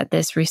surprised at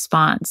this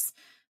response.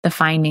 The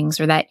findings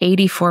were that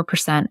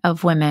 84%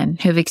 of women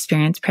who've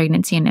experienced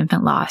pregnancy and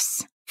infant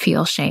loss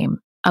feel shame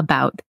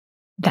about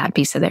that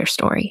piece of their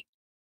story.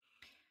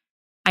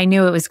 I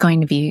knew it was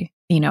going to be,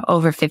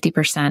 over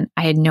 50%.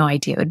 I had no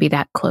idea it would be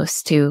that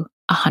close to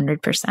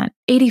 100%,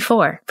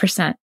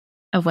 84%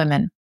 of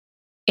women.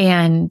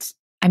 And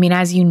I mean,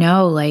 as you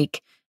know,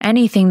 like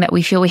anything that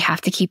we feel we have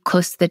to keep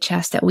close to the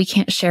chest that we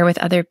can't share with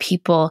other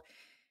people,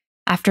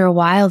 after a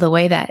while, the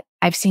way that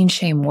I've seen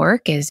shame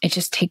work is it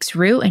just takes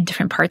root in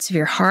different parts of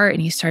your heart.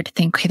 And you start to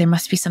think, okay, there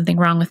must be something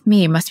wrong with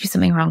me. It must be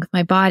something wrong with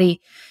my body.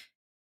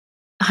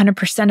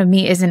 100% of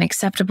me isn't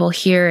acceptable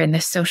here in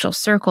this social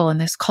circle, in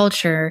this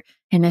culture,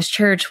 in this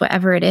church,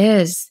 whatever it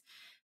is.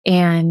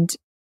 And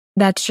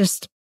that's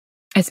just,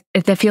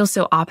 that feels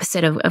so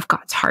opposite of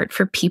God's heart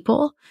for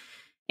people.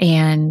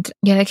 And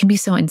yeah, that can be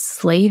so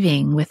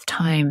enslaving with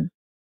time.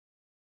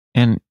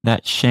 And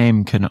that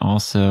shame can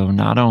also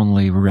not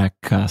only wreck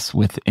us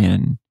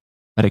within,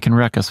 but it can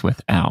wreck us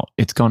without.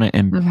 It's going to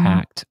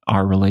impact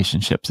our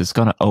relationships. It's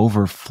going to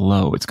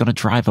overflow. It's going to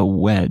drive a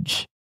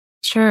wedge.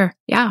 Sure.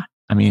 Yeah.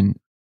 I mean,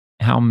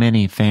 how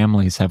many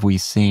families have we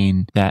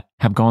seen that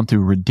have gone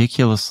through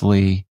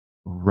ridiculously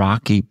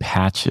rocky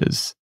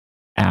patches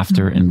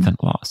after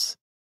infant loss?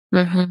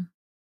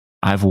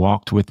 I've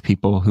walked with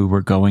people who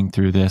were going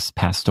through this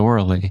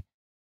pastorally,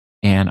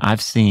 and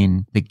I've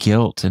seen the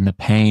guilt and the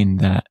pain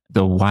that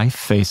the wife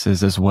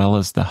faces as well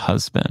as the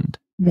husband.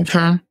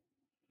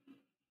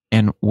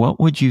 And what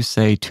would you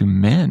say to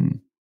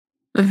men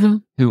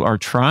who are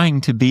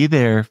trying to be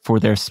there for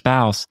their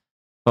spouse,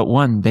 but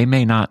one, they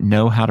may not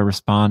know how to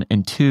respond,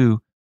 and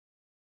two,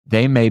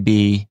 they may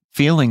be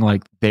feeling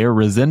like they're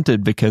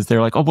resented because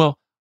they're like, oh, well,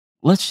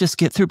 let's just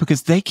get through,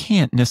 because they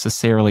can't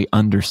necessarily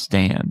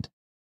understand.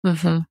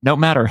 No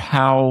matter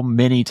how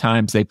many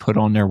times they put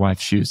on their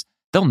wife's shoes,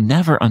 they'll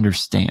never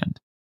understand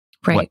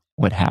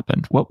what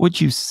happened. What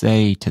would you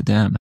say to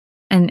them?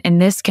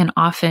 And this can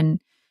often,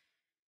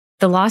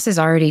 the loss is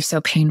already so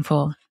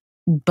painful,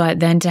 but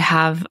then to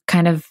have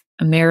kind of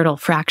marital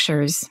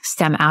fractures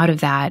stem out of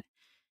that,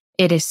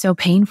 it is so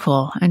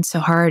painful and so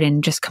hard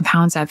and just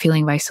compounds that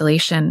feeling of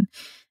isolation.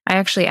 I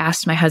actually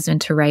asked my husband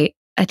to write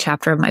a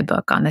chapter of my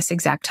book on this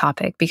exact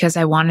topic because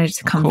I wanted it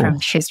to come from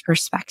his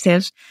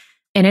perspective.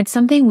 And it's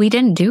something we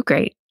didn't do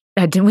great.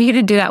 We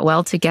didn't do that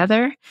well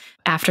together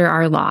after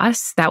our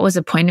loss. That was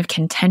a point of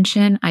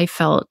contention. I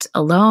felt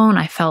alone.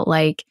 I felt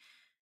like,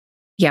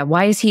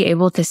 why is he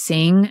able to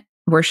sing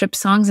worship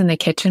songs in the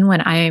kitchen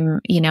when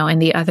I'm, in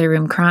the other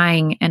room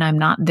crying and I'm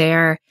not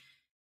there?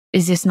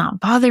 Is this not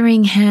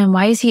bothering him?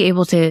 Why is he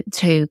able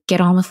to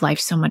get on with life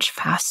so much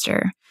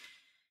faster?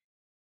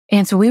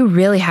 And so we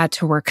really had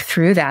to work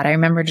through that. I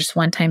remember just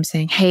one time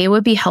saying, hey, it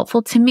would be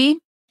helpful to me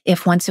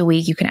if once a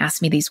week you can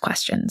ask me these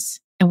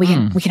questions and we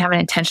can have an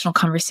intentional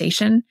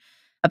conversation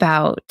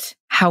about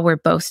how we're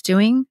both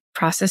doing,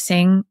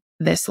 processing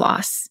this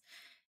loss.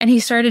 And he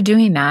started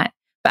doing that,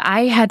 but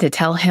I had to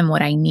tell him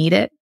what I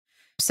needed.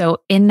 So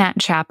in that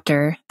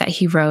chapter that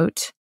he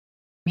wrote,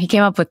 he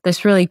came up with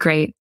this really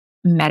great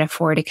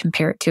metaphor to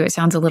compare it to. It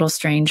sounds a little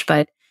strange,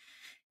 but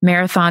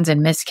marathons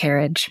and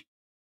miscarriage.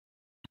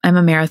 I'm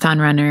a marathon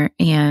runner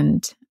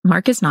and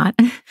Mark is not.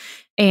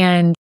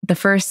 And the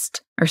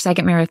first or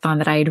second marathon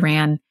that I had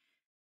ran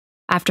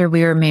after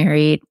we were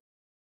married,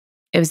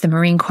 it was the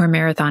Marine Corps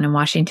Marathon in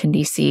Washington,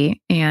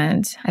 D.C.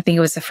 And I think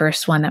it was the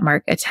first one that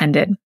Mark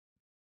attended.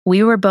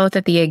 We were both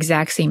at the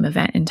exact same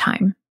event in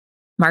time.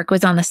 Mark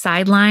was on the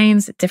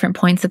sidelines at different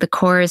points of the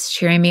course,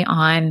 cheering me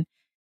on.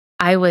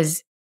 I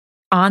was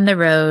on the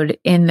road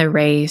in the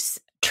race,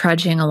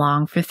 trudging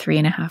along for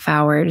 3.5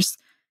 hours.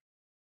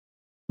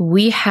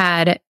 We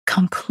had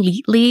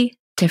completely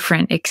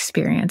different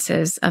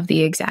experiences of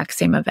the exact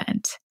same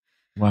event.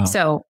 Wow.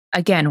 So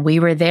again, we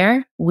were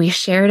there, we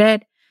shared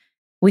it.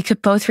 We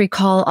could both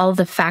recall all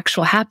the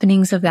factual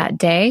happenings of that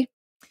day,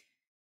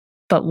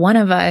 but one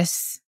of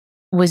us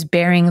was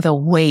bearing the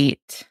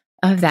weight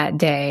of that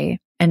day,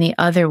 and the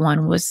other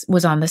one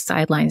was on the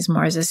sidelines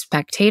more as a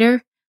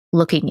spectator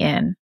looking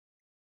in.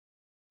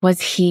 Was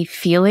he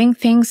feeling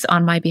things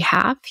on my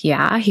behalf?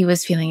 Yeah, he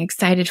was feeling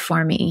excited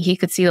for me. He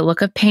could see the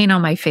look of pain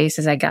on my face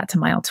as I got to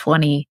mile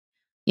 20.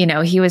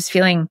 He was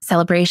feeling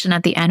celebration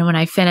at the end when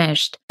I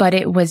finished, but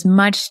it was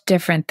much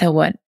different than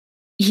what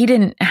he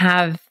didn't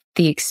have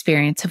the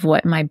experience of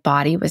what my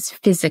body was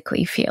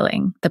physically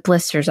feeling, the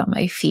blisters on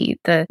my feet,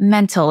 the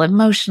mental,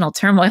 emotional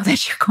turmoil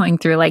that you're going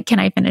through. Like, can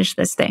I finish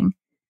this thing?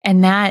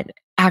 And that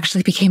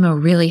actually became a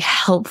really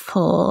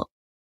helpful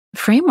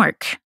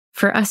framework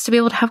for us to be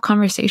able to have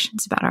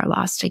conversations about our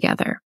loss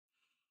together.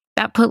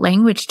 That put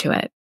language to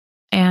it.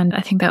 And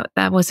I think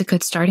that was a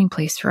good starting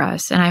place for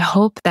us. And I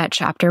hope that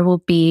chapter will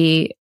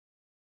be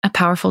a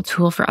powerful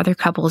tool for other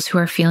couples who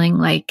are feeling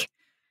like,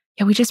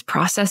 we just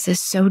process this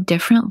so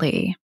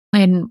differently.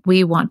 And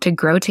we want to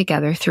grow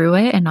together through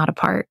it and not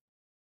apart.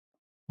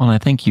 Well, I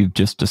think you've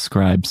just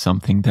described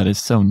something that is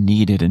so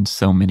needed in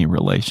so many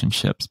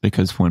relationships,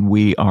 because when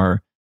we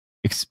are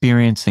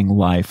experiencing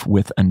life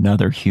with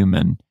another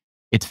human,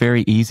 it's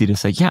very easy to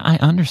say, yeah, I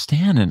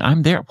understand and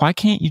I'm there. Why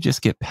can't you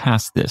just get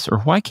past this? Or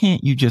why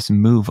can't you just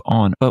move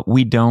on? But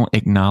we don't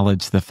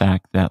acknowledge the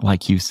fact that,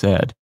 like you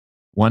said,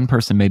 one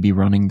person may be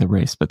running the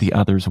race, but the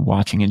other's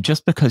watching. And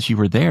just because you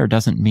were there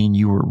doesn't mean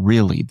you were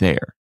really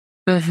there.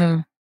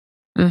 And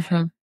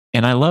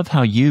I love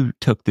how you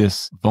took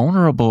this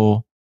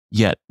vulnerable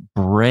yet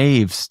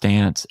brave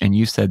stance and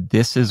you said,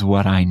 this is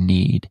what I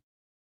need.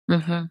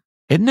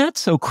 Isn't that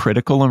so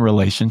critical in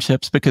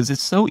relationships? Because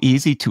it's so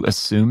easy to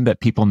assume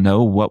that people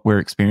know what we're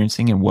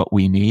experiencing and what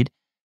we need,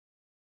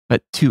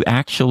 but to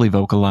actually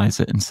vocalize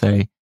it and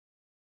say,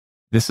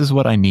 this is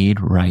what I need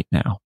right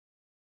now.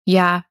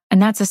 Yeah.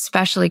 And that's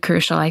especially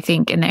crucial, I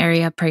think, in the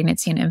area of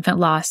pregnancy and infant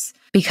loss,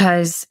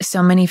 because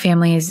so many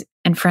families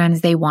and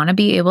friends, they want to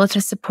be able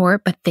to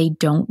support, but they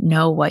don't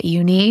know what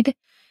you need.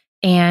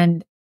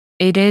 And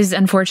it is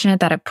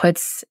unfortunate that it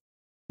puts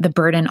the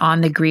burden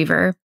on the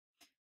griever.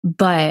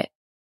 But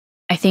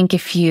I think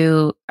if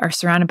you are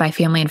surrounded by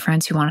family and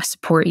friends who want to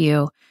support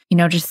you,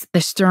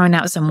 just throwing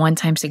out some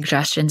one-time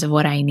suggestions of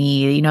what I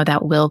need,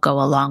 that will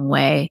go a long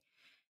way.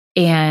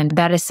 And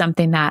that is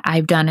something that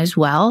I've done as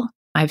well.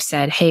 I've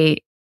said,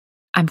 hey,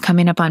 I'm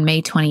coming up on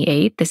May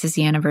 28th. This is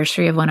the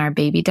anniversary of when our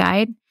baby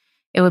died.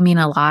 It would mean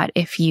a lot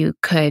if you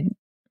could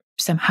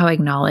somehow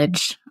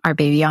acknowledge our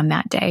baby on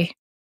that day.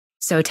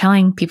 So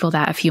telling people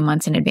that a few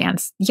months in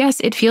advance, yes,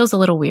 it feels a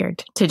little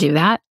weird to do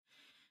that,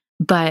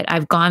 but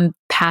I've gone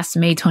past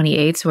May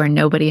 28th where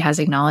nobody has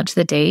acknowledged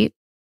the date.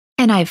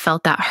 And I've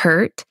felt that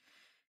hurt,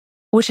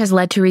 which has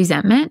led to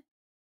resentment.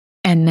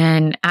 And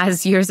then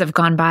as years have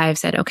gone by, I've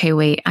said, okay,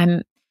 wait,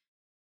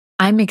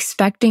 I'm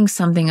expecting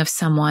something of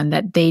someone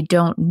that they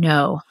don't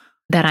know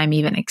that I'm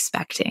even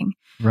expecting.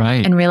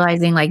 Right. And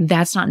realizing like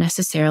that's not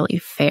necessarily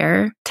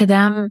fair to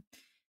them.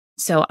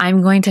 So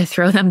I'm going to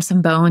throw them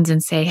some bones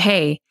and say,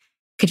 hey,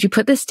 could you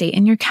put this date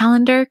in your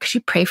calendar? Could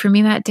you pray for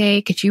me that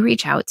day? Could you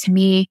reach out to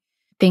me?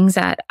 Things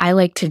that I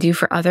like to do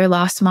for other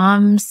lost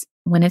moms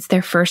when it's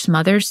their first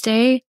Mother's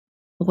Day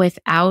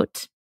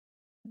without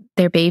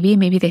their baby.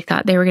 Maybe they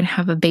thought they were going to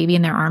have a baby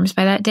in their arms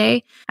by that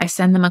day. I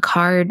send them a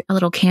card, a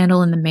little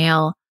candle in the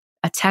mail,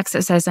 a text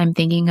that says, I'm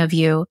thinking of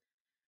you.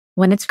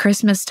 When it's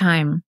Christmas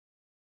time,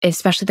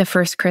 especially the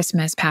first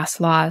Christmas past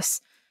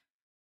loss,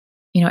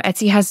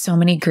 Etsy has so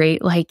many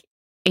great like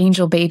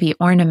angel baby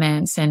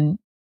ornaments. And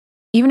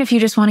even if you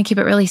just want to keep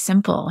it really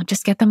simple,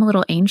 just get them a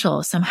little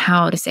angel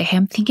somehow to say, hey,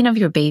 I'm thinking of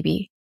your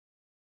baby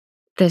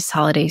this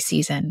holiday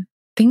season.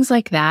 Things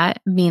like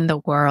that mean the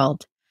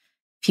world.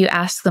 If you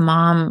ask the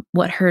mom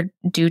what her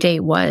due date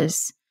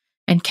was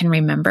and can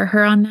remember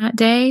her on that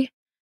day,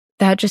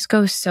 that just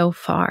goes so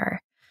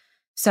far.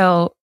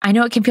 So I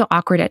know it can feel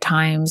awkward at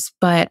times,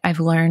 but I've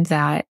learned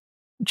that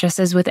just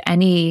as with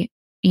any,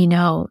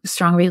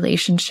 strong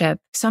relationship,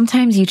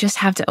 sometimes you just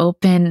have to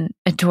open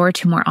a door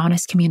to more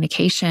honest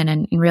communication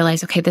and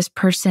realize, okay, this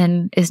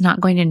person is not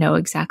going to know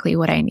exactly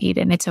what I need.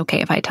 And it's okay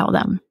if I tell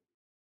them.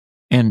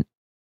 And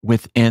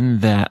within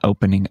that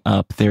opening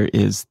up, there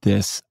is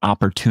this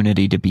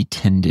opportunity to be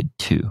tended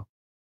to.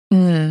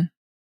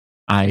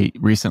 I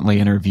recently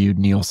interviewed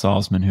Neil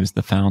Salzman, who's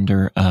the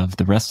founder of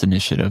the Rest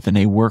Initiative, and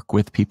they work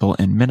with people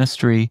in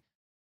ministry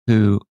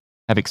who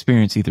have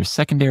experienced either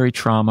secondary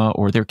trauma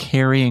or they're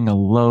carrying a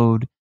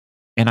load.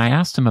 And I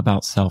asked him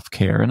about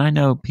self-care. And I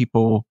know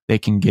people, they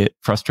can get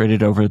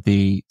frustrated over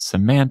the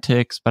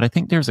semantics, but I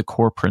think there's a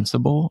core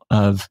principle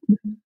of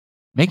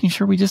making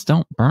sure we just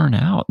don't burn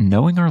out,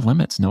 knowing our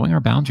limits, knowing our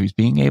boundaries,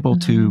 being able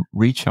to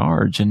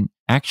recharge and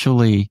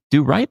actually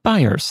do right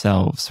by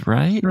ourselves,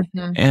 right?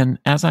 And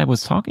as I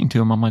was talking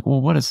to him, I'm like,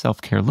 well, what does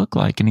self-care look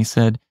like? And he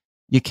said,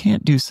 you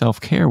can't do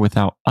self-care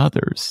without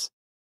others.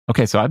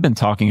 Okay, so I've been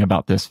talking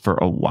about this for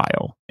a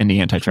while in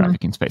the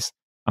anti-trafficking space.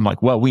 I'm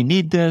like, well, we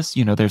need this.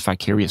 There's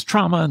vicarious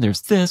trauma and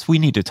there's this. We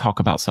need to talk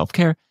about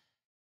self-care.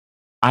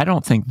 I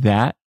don't think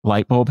that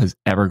light bulb has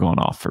ever gone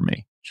off for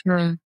me.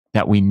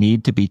 That we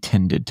need to be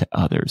tended to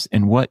others.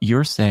 And what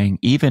you're saying,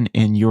 even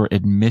in your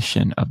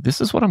admission of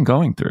this is what I'm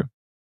going through,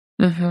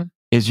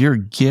 is you're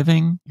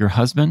giving your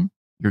husband,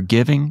 you're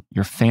giving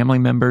your family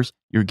members,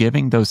 you're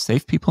giving those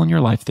safe people in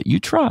your life that you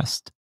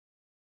trust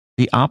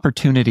the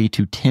opportunity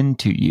to tend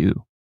to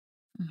you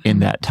in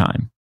that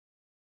time.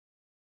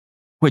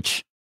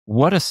 Which,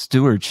 what a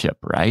stewardship,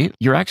 right?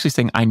 You're actually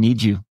saying, I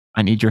need you.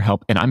 I need your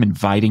help. And I'm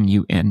inviting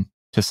you in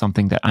to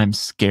something that I'm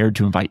scared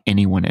to invite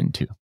anyone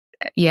into.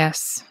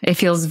 Yes, it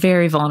feels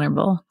very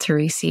vulnerable to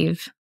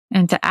receive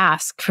and to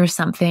ask for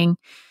something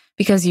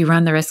because you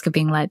run the risk of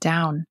being let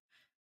down.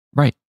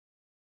 Right.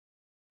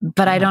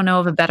 But I don't know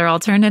of a better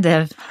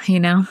alternative,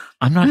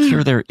 I'm not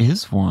sure there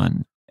is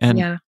one.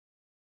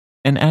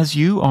 And as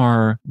you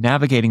are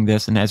navigating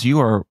this and as you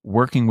are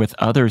working with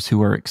others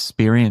who are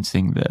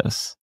experiencing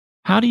this,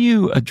 how do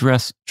you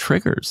address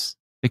triggers?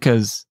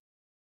 Because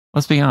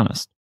let's be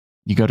honest,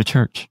 you go to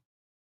church,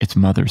 it's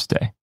Mother's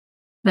Day.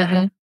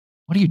 What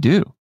do you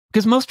do?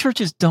 Because most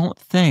churches don't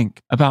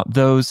think about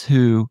those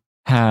who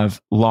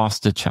have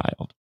lost a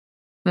child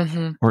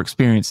or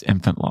experienced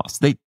infant loss.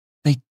 They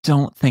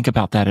don't think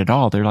about that at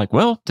all. They're like,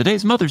 well,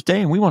 today's Mother's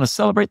Day and we want to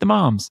celebrate the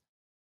moms.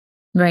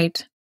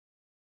 Right.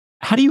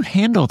 How do you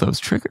handle those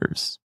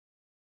triggers?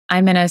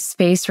 I'm in a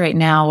space right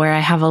now where I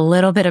have a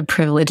little bit of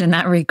privilege in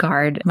that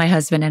regard. My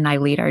husband and I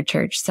lead our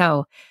church.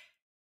 So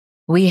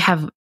we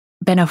have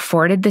been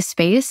afforded the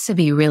space to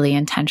be really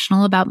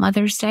intentional about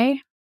Mother's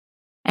Day.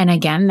 And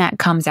again, that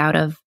comes out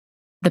of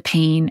the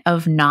pain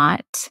of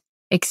not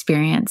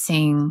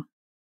experiencing,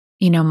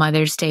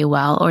 Mother's Day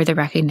well, or the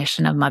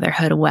recognition of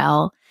motherhood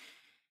well.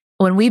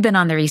 When we've been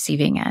on the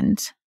receiving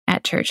end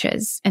at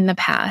churches in the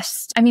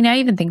past, I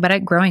even think about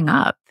it growing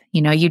up.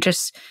 You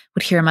just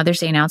would hear a Mother's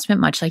Day announcement,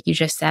 much like you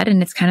just said,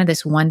 and it's kind of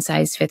this one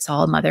size fits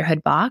all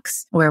motherhood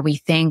box where we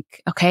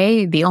think,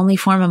 okay, the only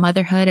form of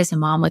motherhood is a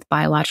mom with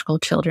biological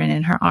children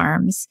in her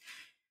arms.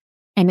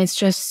 And it's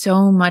just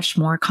so much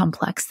more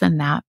complex than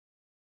that.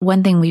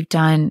 One thing we've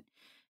done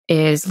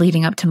is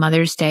leading up to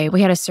Mother's Day,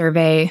 we had a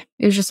survey.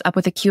 It was just up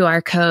with a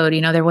QR code.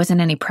 There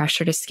wasn't any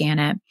pressure to scan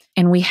it.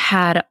 And we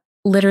had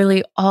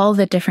literally all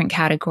the different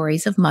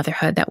categories of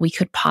motherhood that we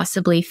could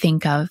possibly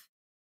think of,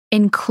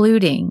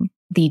 including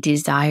the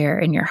desire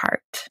in your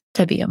heart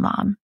to be a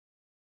mom.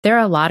 There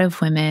are a lot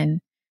of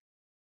women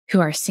who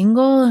are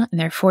single in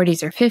their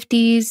 40s or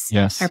 50s,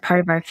 Yes. are part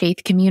of our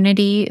faith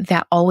community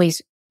that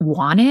always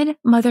wanted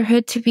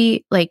motherhood to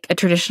be like a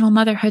traditional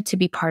motherhood to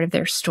be part of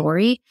their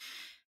story.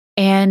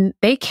 And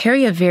they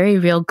carry a very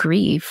real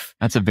grief.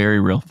 That's a very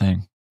real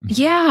thing.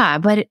 Yeah,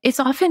 but it's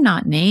often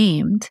not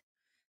named.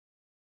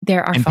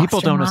 There are And people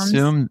foster don't moms.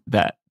 assume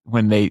that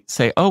when they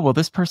say, oh, well,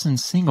 this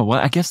person's single. Well,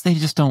 I guess they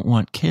just don't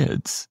want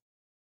kids.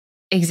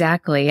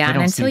 Exactly. Yeah. They And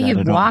don't see until that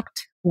you've at all.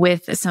 walked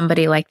with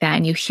somebody like that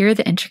and you hear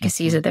the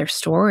intricacies of their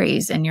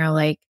stories and you're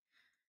like,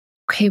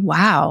 okay,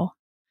 wow.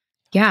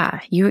 Yeah,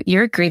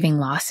 you're grieving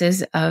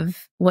losses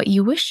of what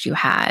you wished you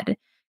had.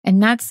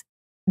 And that's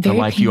The very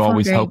life you painful and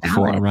always very hoped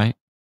for, valid. right?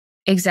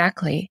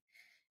 Exactly.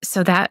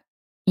 So that,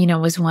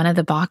 was one of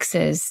the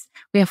boxes.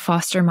 We have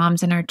foster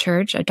moms in our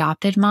church,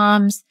 adopted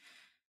moms.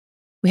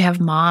 We have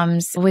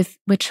moms with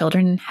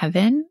children in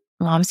heaven,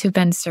 moms who've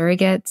been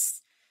surrogates,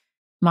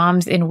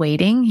 moms in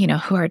waiting,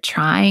 who are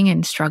trying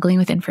and struggling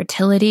with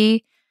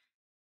infertility,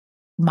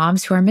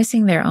 moms who are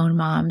missing their own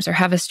moms or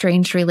have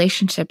estranged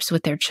relationships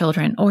with their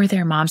children or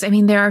their moms. I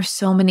mean, there are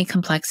so many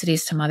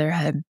complexities to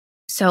motherhood.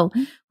 So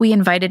we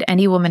invited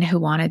any woman who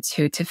wanted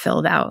to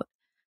fill out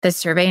the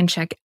survey and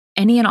check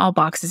any and all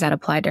boxes that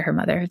applied to her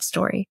motherhood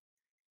story.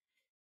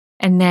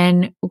 And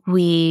then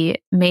we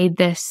made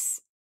this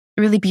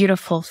really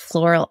beautiful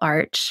floral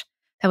arch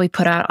that we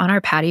put out on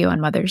our patio on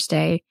Mother's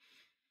Day.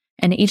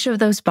 And each of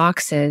those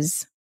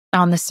boxes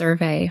on the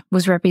survey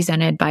was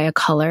represented by a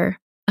color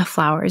of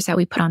flowers that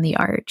we put on the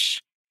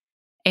arch.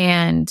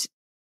 And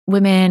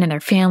women and their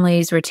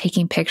families were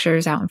taking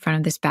pictures out in front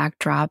of this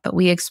backdrop. But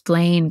we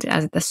explained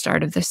at the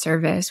start of the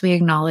service, we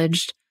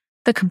acknowledged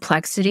the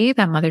complexity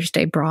that Mother's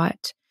Day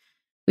brought.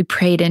 We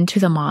prayed into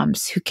the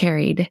moms who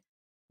carried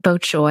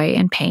both joy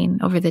and pain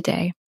over the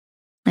day.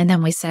 And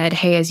then we said,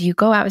 hey, as you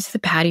go out to the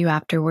patio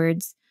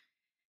afterwards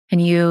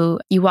and you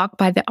walk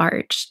by the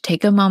arch,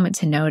 take a moment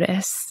to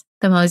notice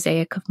the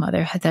mosaic of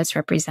motherhood that's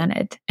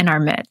represented in our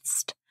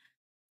midst.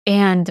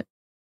 And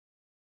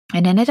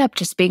it ended up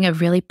just being a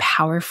really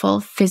powerful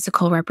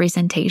physical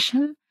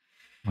representation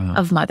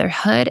of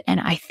motherhood. And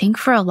I think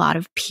for a lot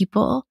of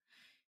people,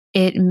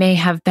 it may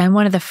have been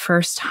one of the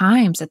first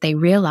times that they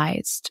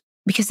realized,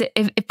 because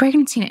if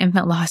pregnancy and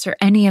infant loss or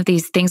any of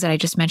these things that I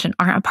just mentioned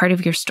aren't a part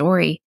of your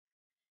story,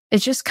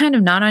 it's just kind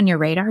of not on your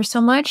radar so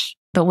much.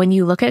 But when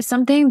you look at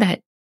something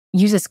that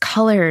uses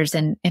colors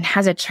and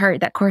has a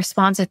chart that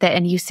corresponds with it,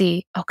 and you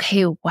see,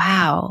 okay,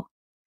 wow,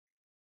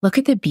 look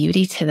at the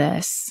beauty to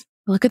this.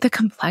 Look at the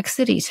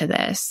complexity to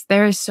this.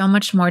 There is so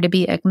much more to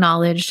be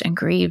acknowledged and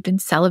grieved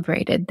and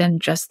celebrated than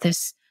just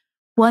this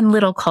one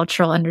little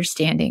cultural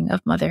understanding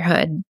of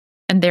motherhood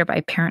and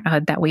thereby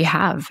parenthood that we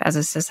have as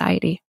a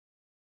society.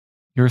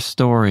 Your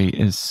story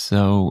is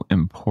so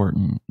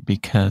important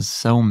because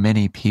so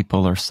many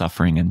people are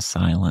suffering in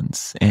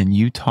silence. And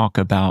you talk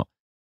about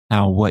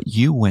how what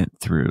you went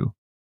through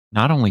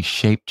not only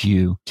shaped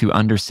you to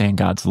understand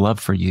God's love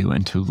for you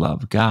and to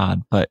love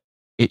God, but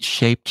it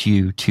shaped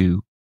you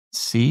to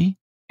see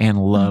and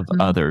love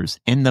others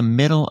in the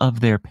middle of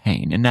their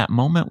pain, in that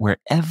moment where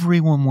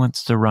everyone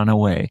wants to run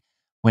away,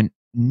 when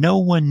no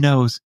one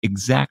knows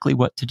exactly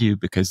what to do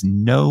because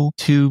no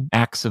two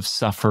acts of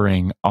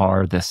suffering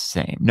are the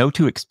same. No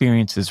two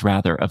experiences,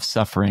 rather, of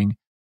suffering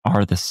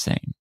are the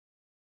same.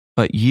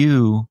 But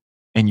you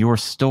and your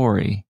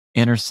story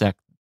intersect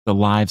the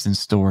lives and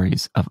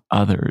stories of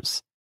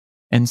others.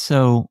 And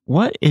so,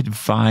 what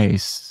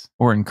advice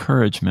or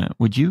encouragement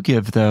would you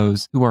give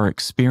those who are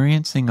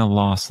experiencing a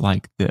loss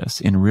like this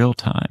in real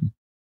time?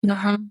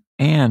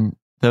 And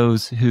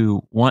those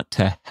who want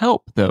to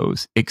help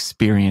those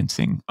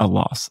experiencing a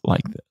loss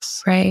like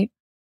this? Right.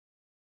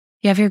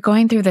 Yeah, if you're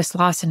going through this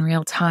loss in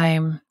real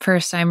time,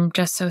 first, I'm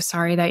just so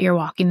sorry that you're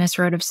walking this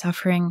road of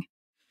suffering.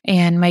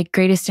 And my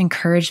greatest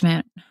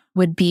encouragement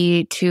would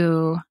be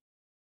to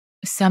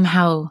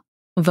somehow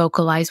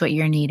vocalize what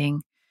you're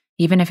needing.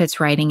 Even if it's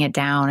writing it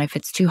down, if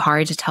it's too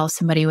hard to tell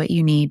somebody what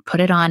you need,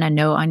 put it on a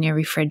note on your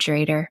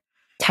refrigerator,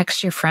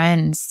 text your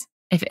friends.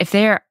 If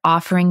they're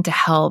offering to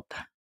help,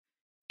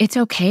 it's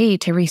okay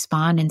to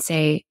respond and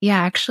say, yeah,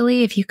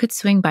 actually, if you could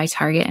swing by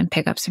Target and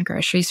pick up some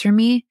groceries for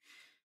me,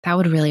 that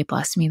would really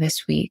bless me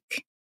this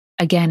week.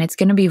 Again, it's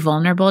going to be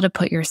vulnerable to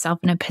put yourself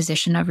in a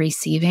position of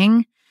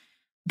receiving,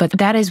 but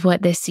that is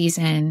what this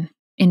season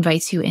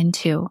invites you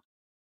into,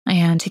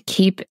 and to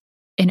keep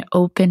an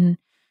open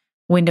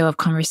window of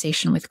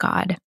conversation with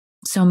God.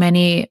 So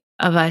many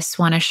of us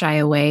want to shy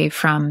away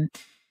from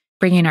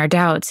bringing our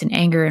doubts and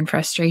anger and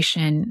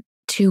frustration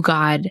to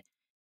God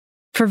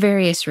for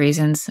various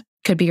reasons.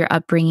 Could be your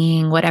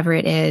upbringing, whatever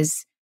it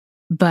is,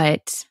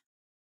 but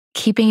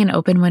keeping an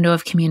open window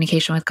of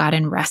communication with God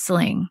and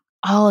wrestling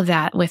all of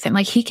that with Him,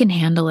 like He can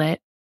handle it,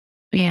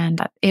 and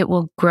it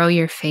will grow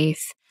your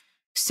faith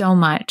so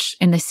much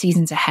in the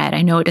seasons ahead.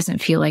 I know it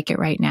doesn't feel like it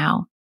right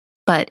now,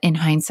 but in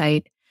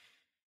hindsight,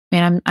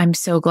 man, I'm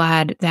so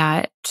glad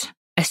that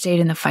I stayed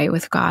in the fight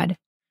with God,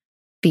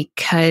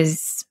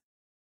 because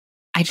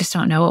I just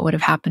don't know what would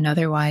have happened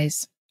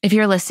otherwise. If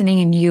you're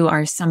listening and you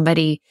are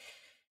somebody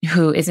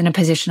who is in a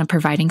position of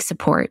providing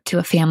support to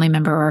a family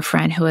member or a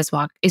friend who is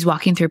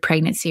walking through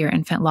pregnancy or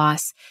infant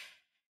loss.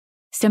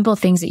 Simple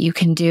things that you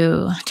can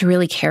do to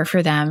really care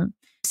for them.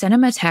 Send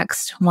them a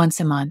text once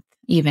a month,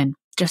 even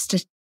just to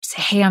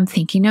say, hey, I'm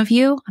thinking of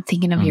you. I'm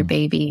thinking of your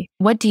baby.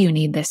 What do you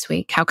need this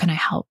week? How can I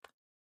help?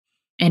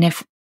 And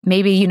if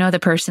maybe you know the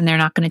person, they're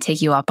not going to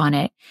take you up on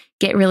it.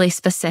 Get really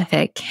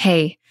specific.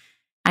 Hey,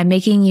 I'm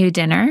making you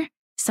dinner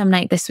some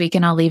night this week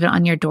and I'll leave it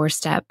on your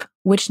doorstep.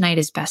 Which night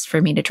is best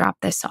for me to drop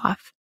this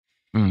off?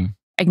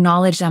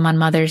 Acknowledge them on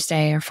Mother's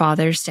Day or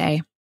Father's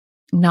Day.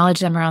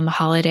 Acknowledge them around the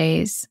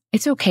holidays.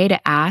 It's okay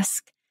to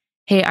ask,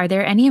 hey, are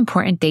there any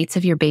important dates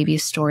of your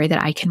baby's story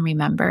that I can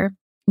remember?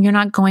 You're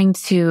not going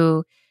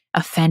to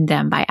offend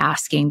them by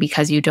asking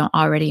because you don't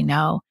already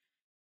know.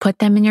 Put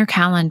them in your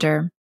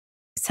calendar.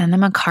 Send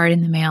them a card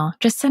in the mail.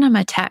 Just send them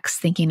a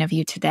text thinking of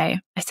you today.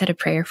 I said a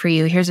prayer for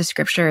you. Here's a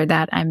scripture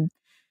that I'm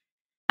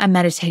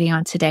meditating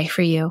on today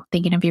for you,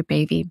 thinking of your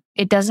baby.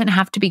 It doesn't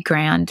have to be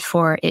grand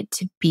for it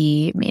to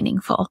be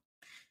meaningful.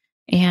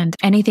 And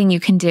anything you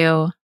can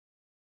do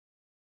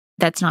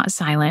that's not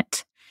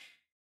silent,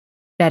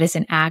 that is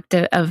an act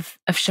of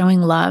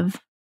showing love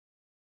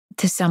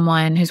to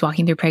someone who's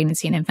walking through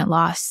pregnancy and infant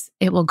loss,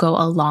 it will go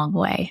a long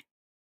way.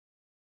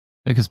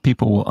 Because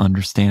people will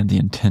understand the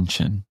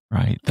intention,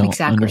 right? They'll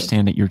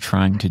understand that you're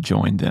trying to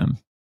join them.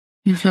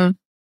 Mm-hmm.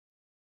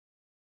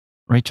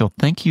 Rachel,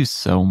 thank you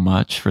so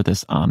much for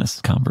this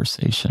honest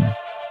conversation.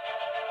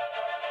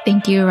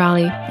 Thank you,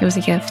 Raleigh. It was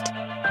a gift.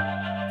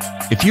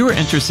 If you are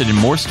interested in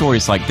more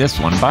stories like this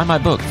one, buy my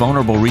book,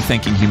 Vulnerable: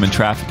 Rethinking Human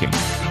Trafficking.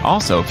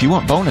 Also, if you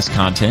want bonus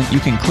content,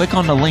 you can click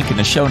on the link in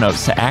the show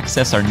notes to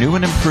access our new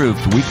and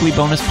improved weekly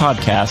bonus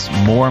podcast,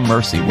 More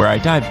Mercy, where I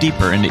dive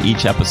deeper into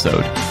each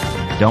episode.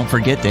 Don't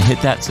forget to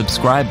hit that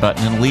subscribe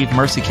button and leave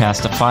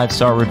MercyCast a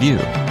 5-star review.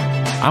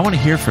 I want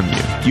to hear from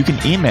you. You can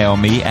email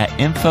me at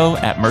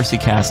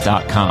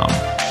info@mercycast.com.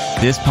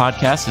 This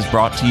podcast is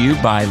brought to you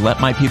by Let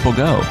My People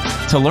Go.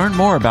 To learn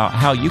more about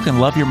how you can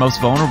love your most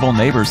vulnerable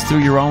neighbors through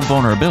your own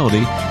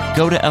vulnerability,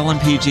 go to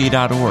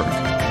lmpg.org.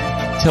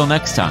 Till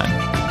next time,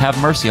 have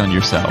mercy on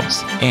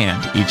yourselves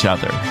and each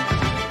other.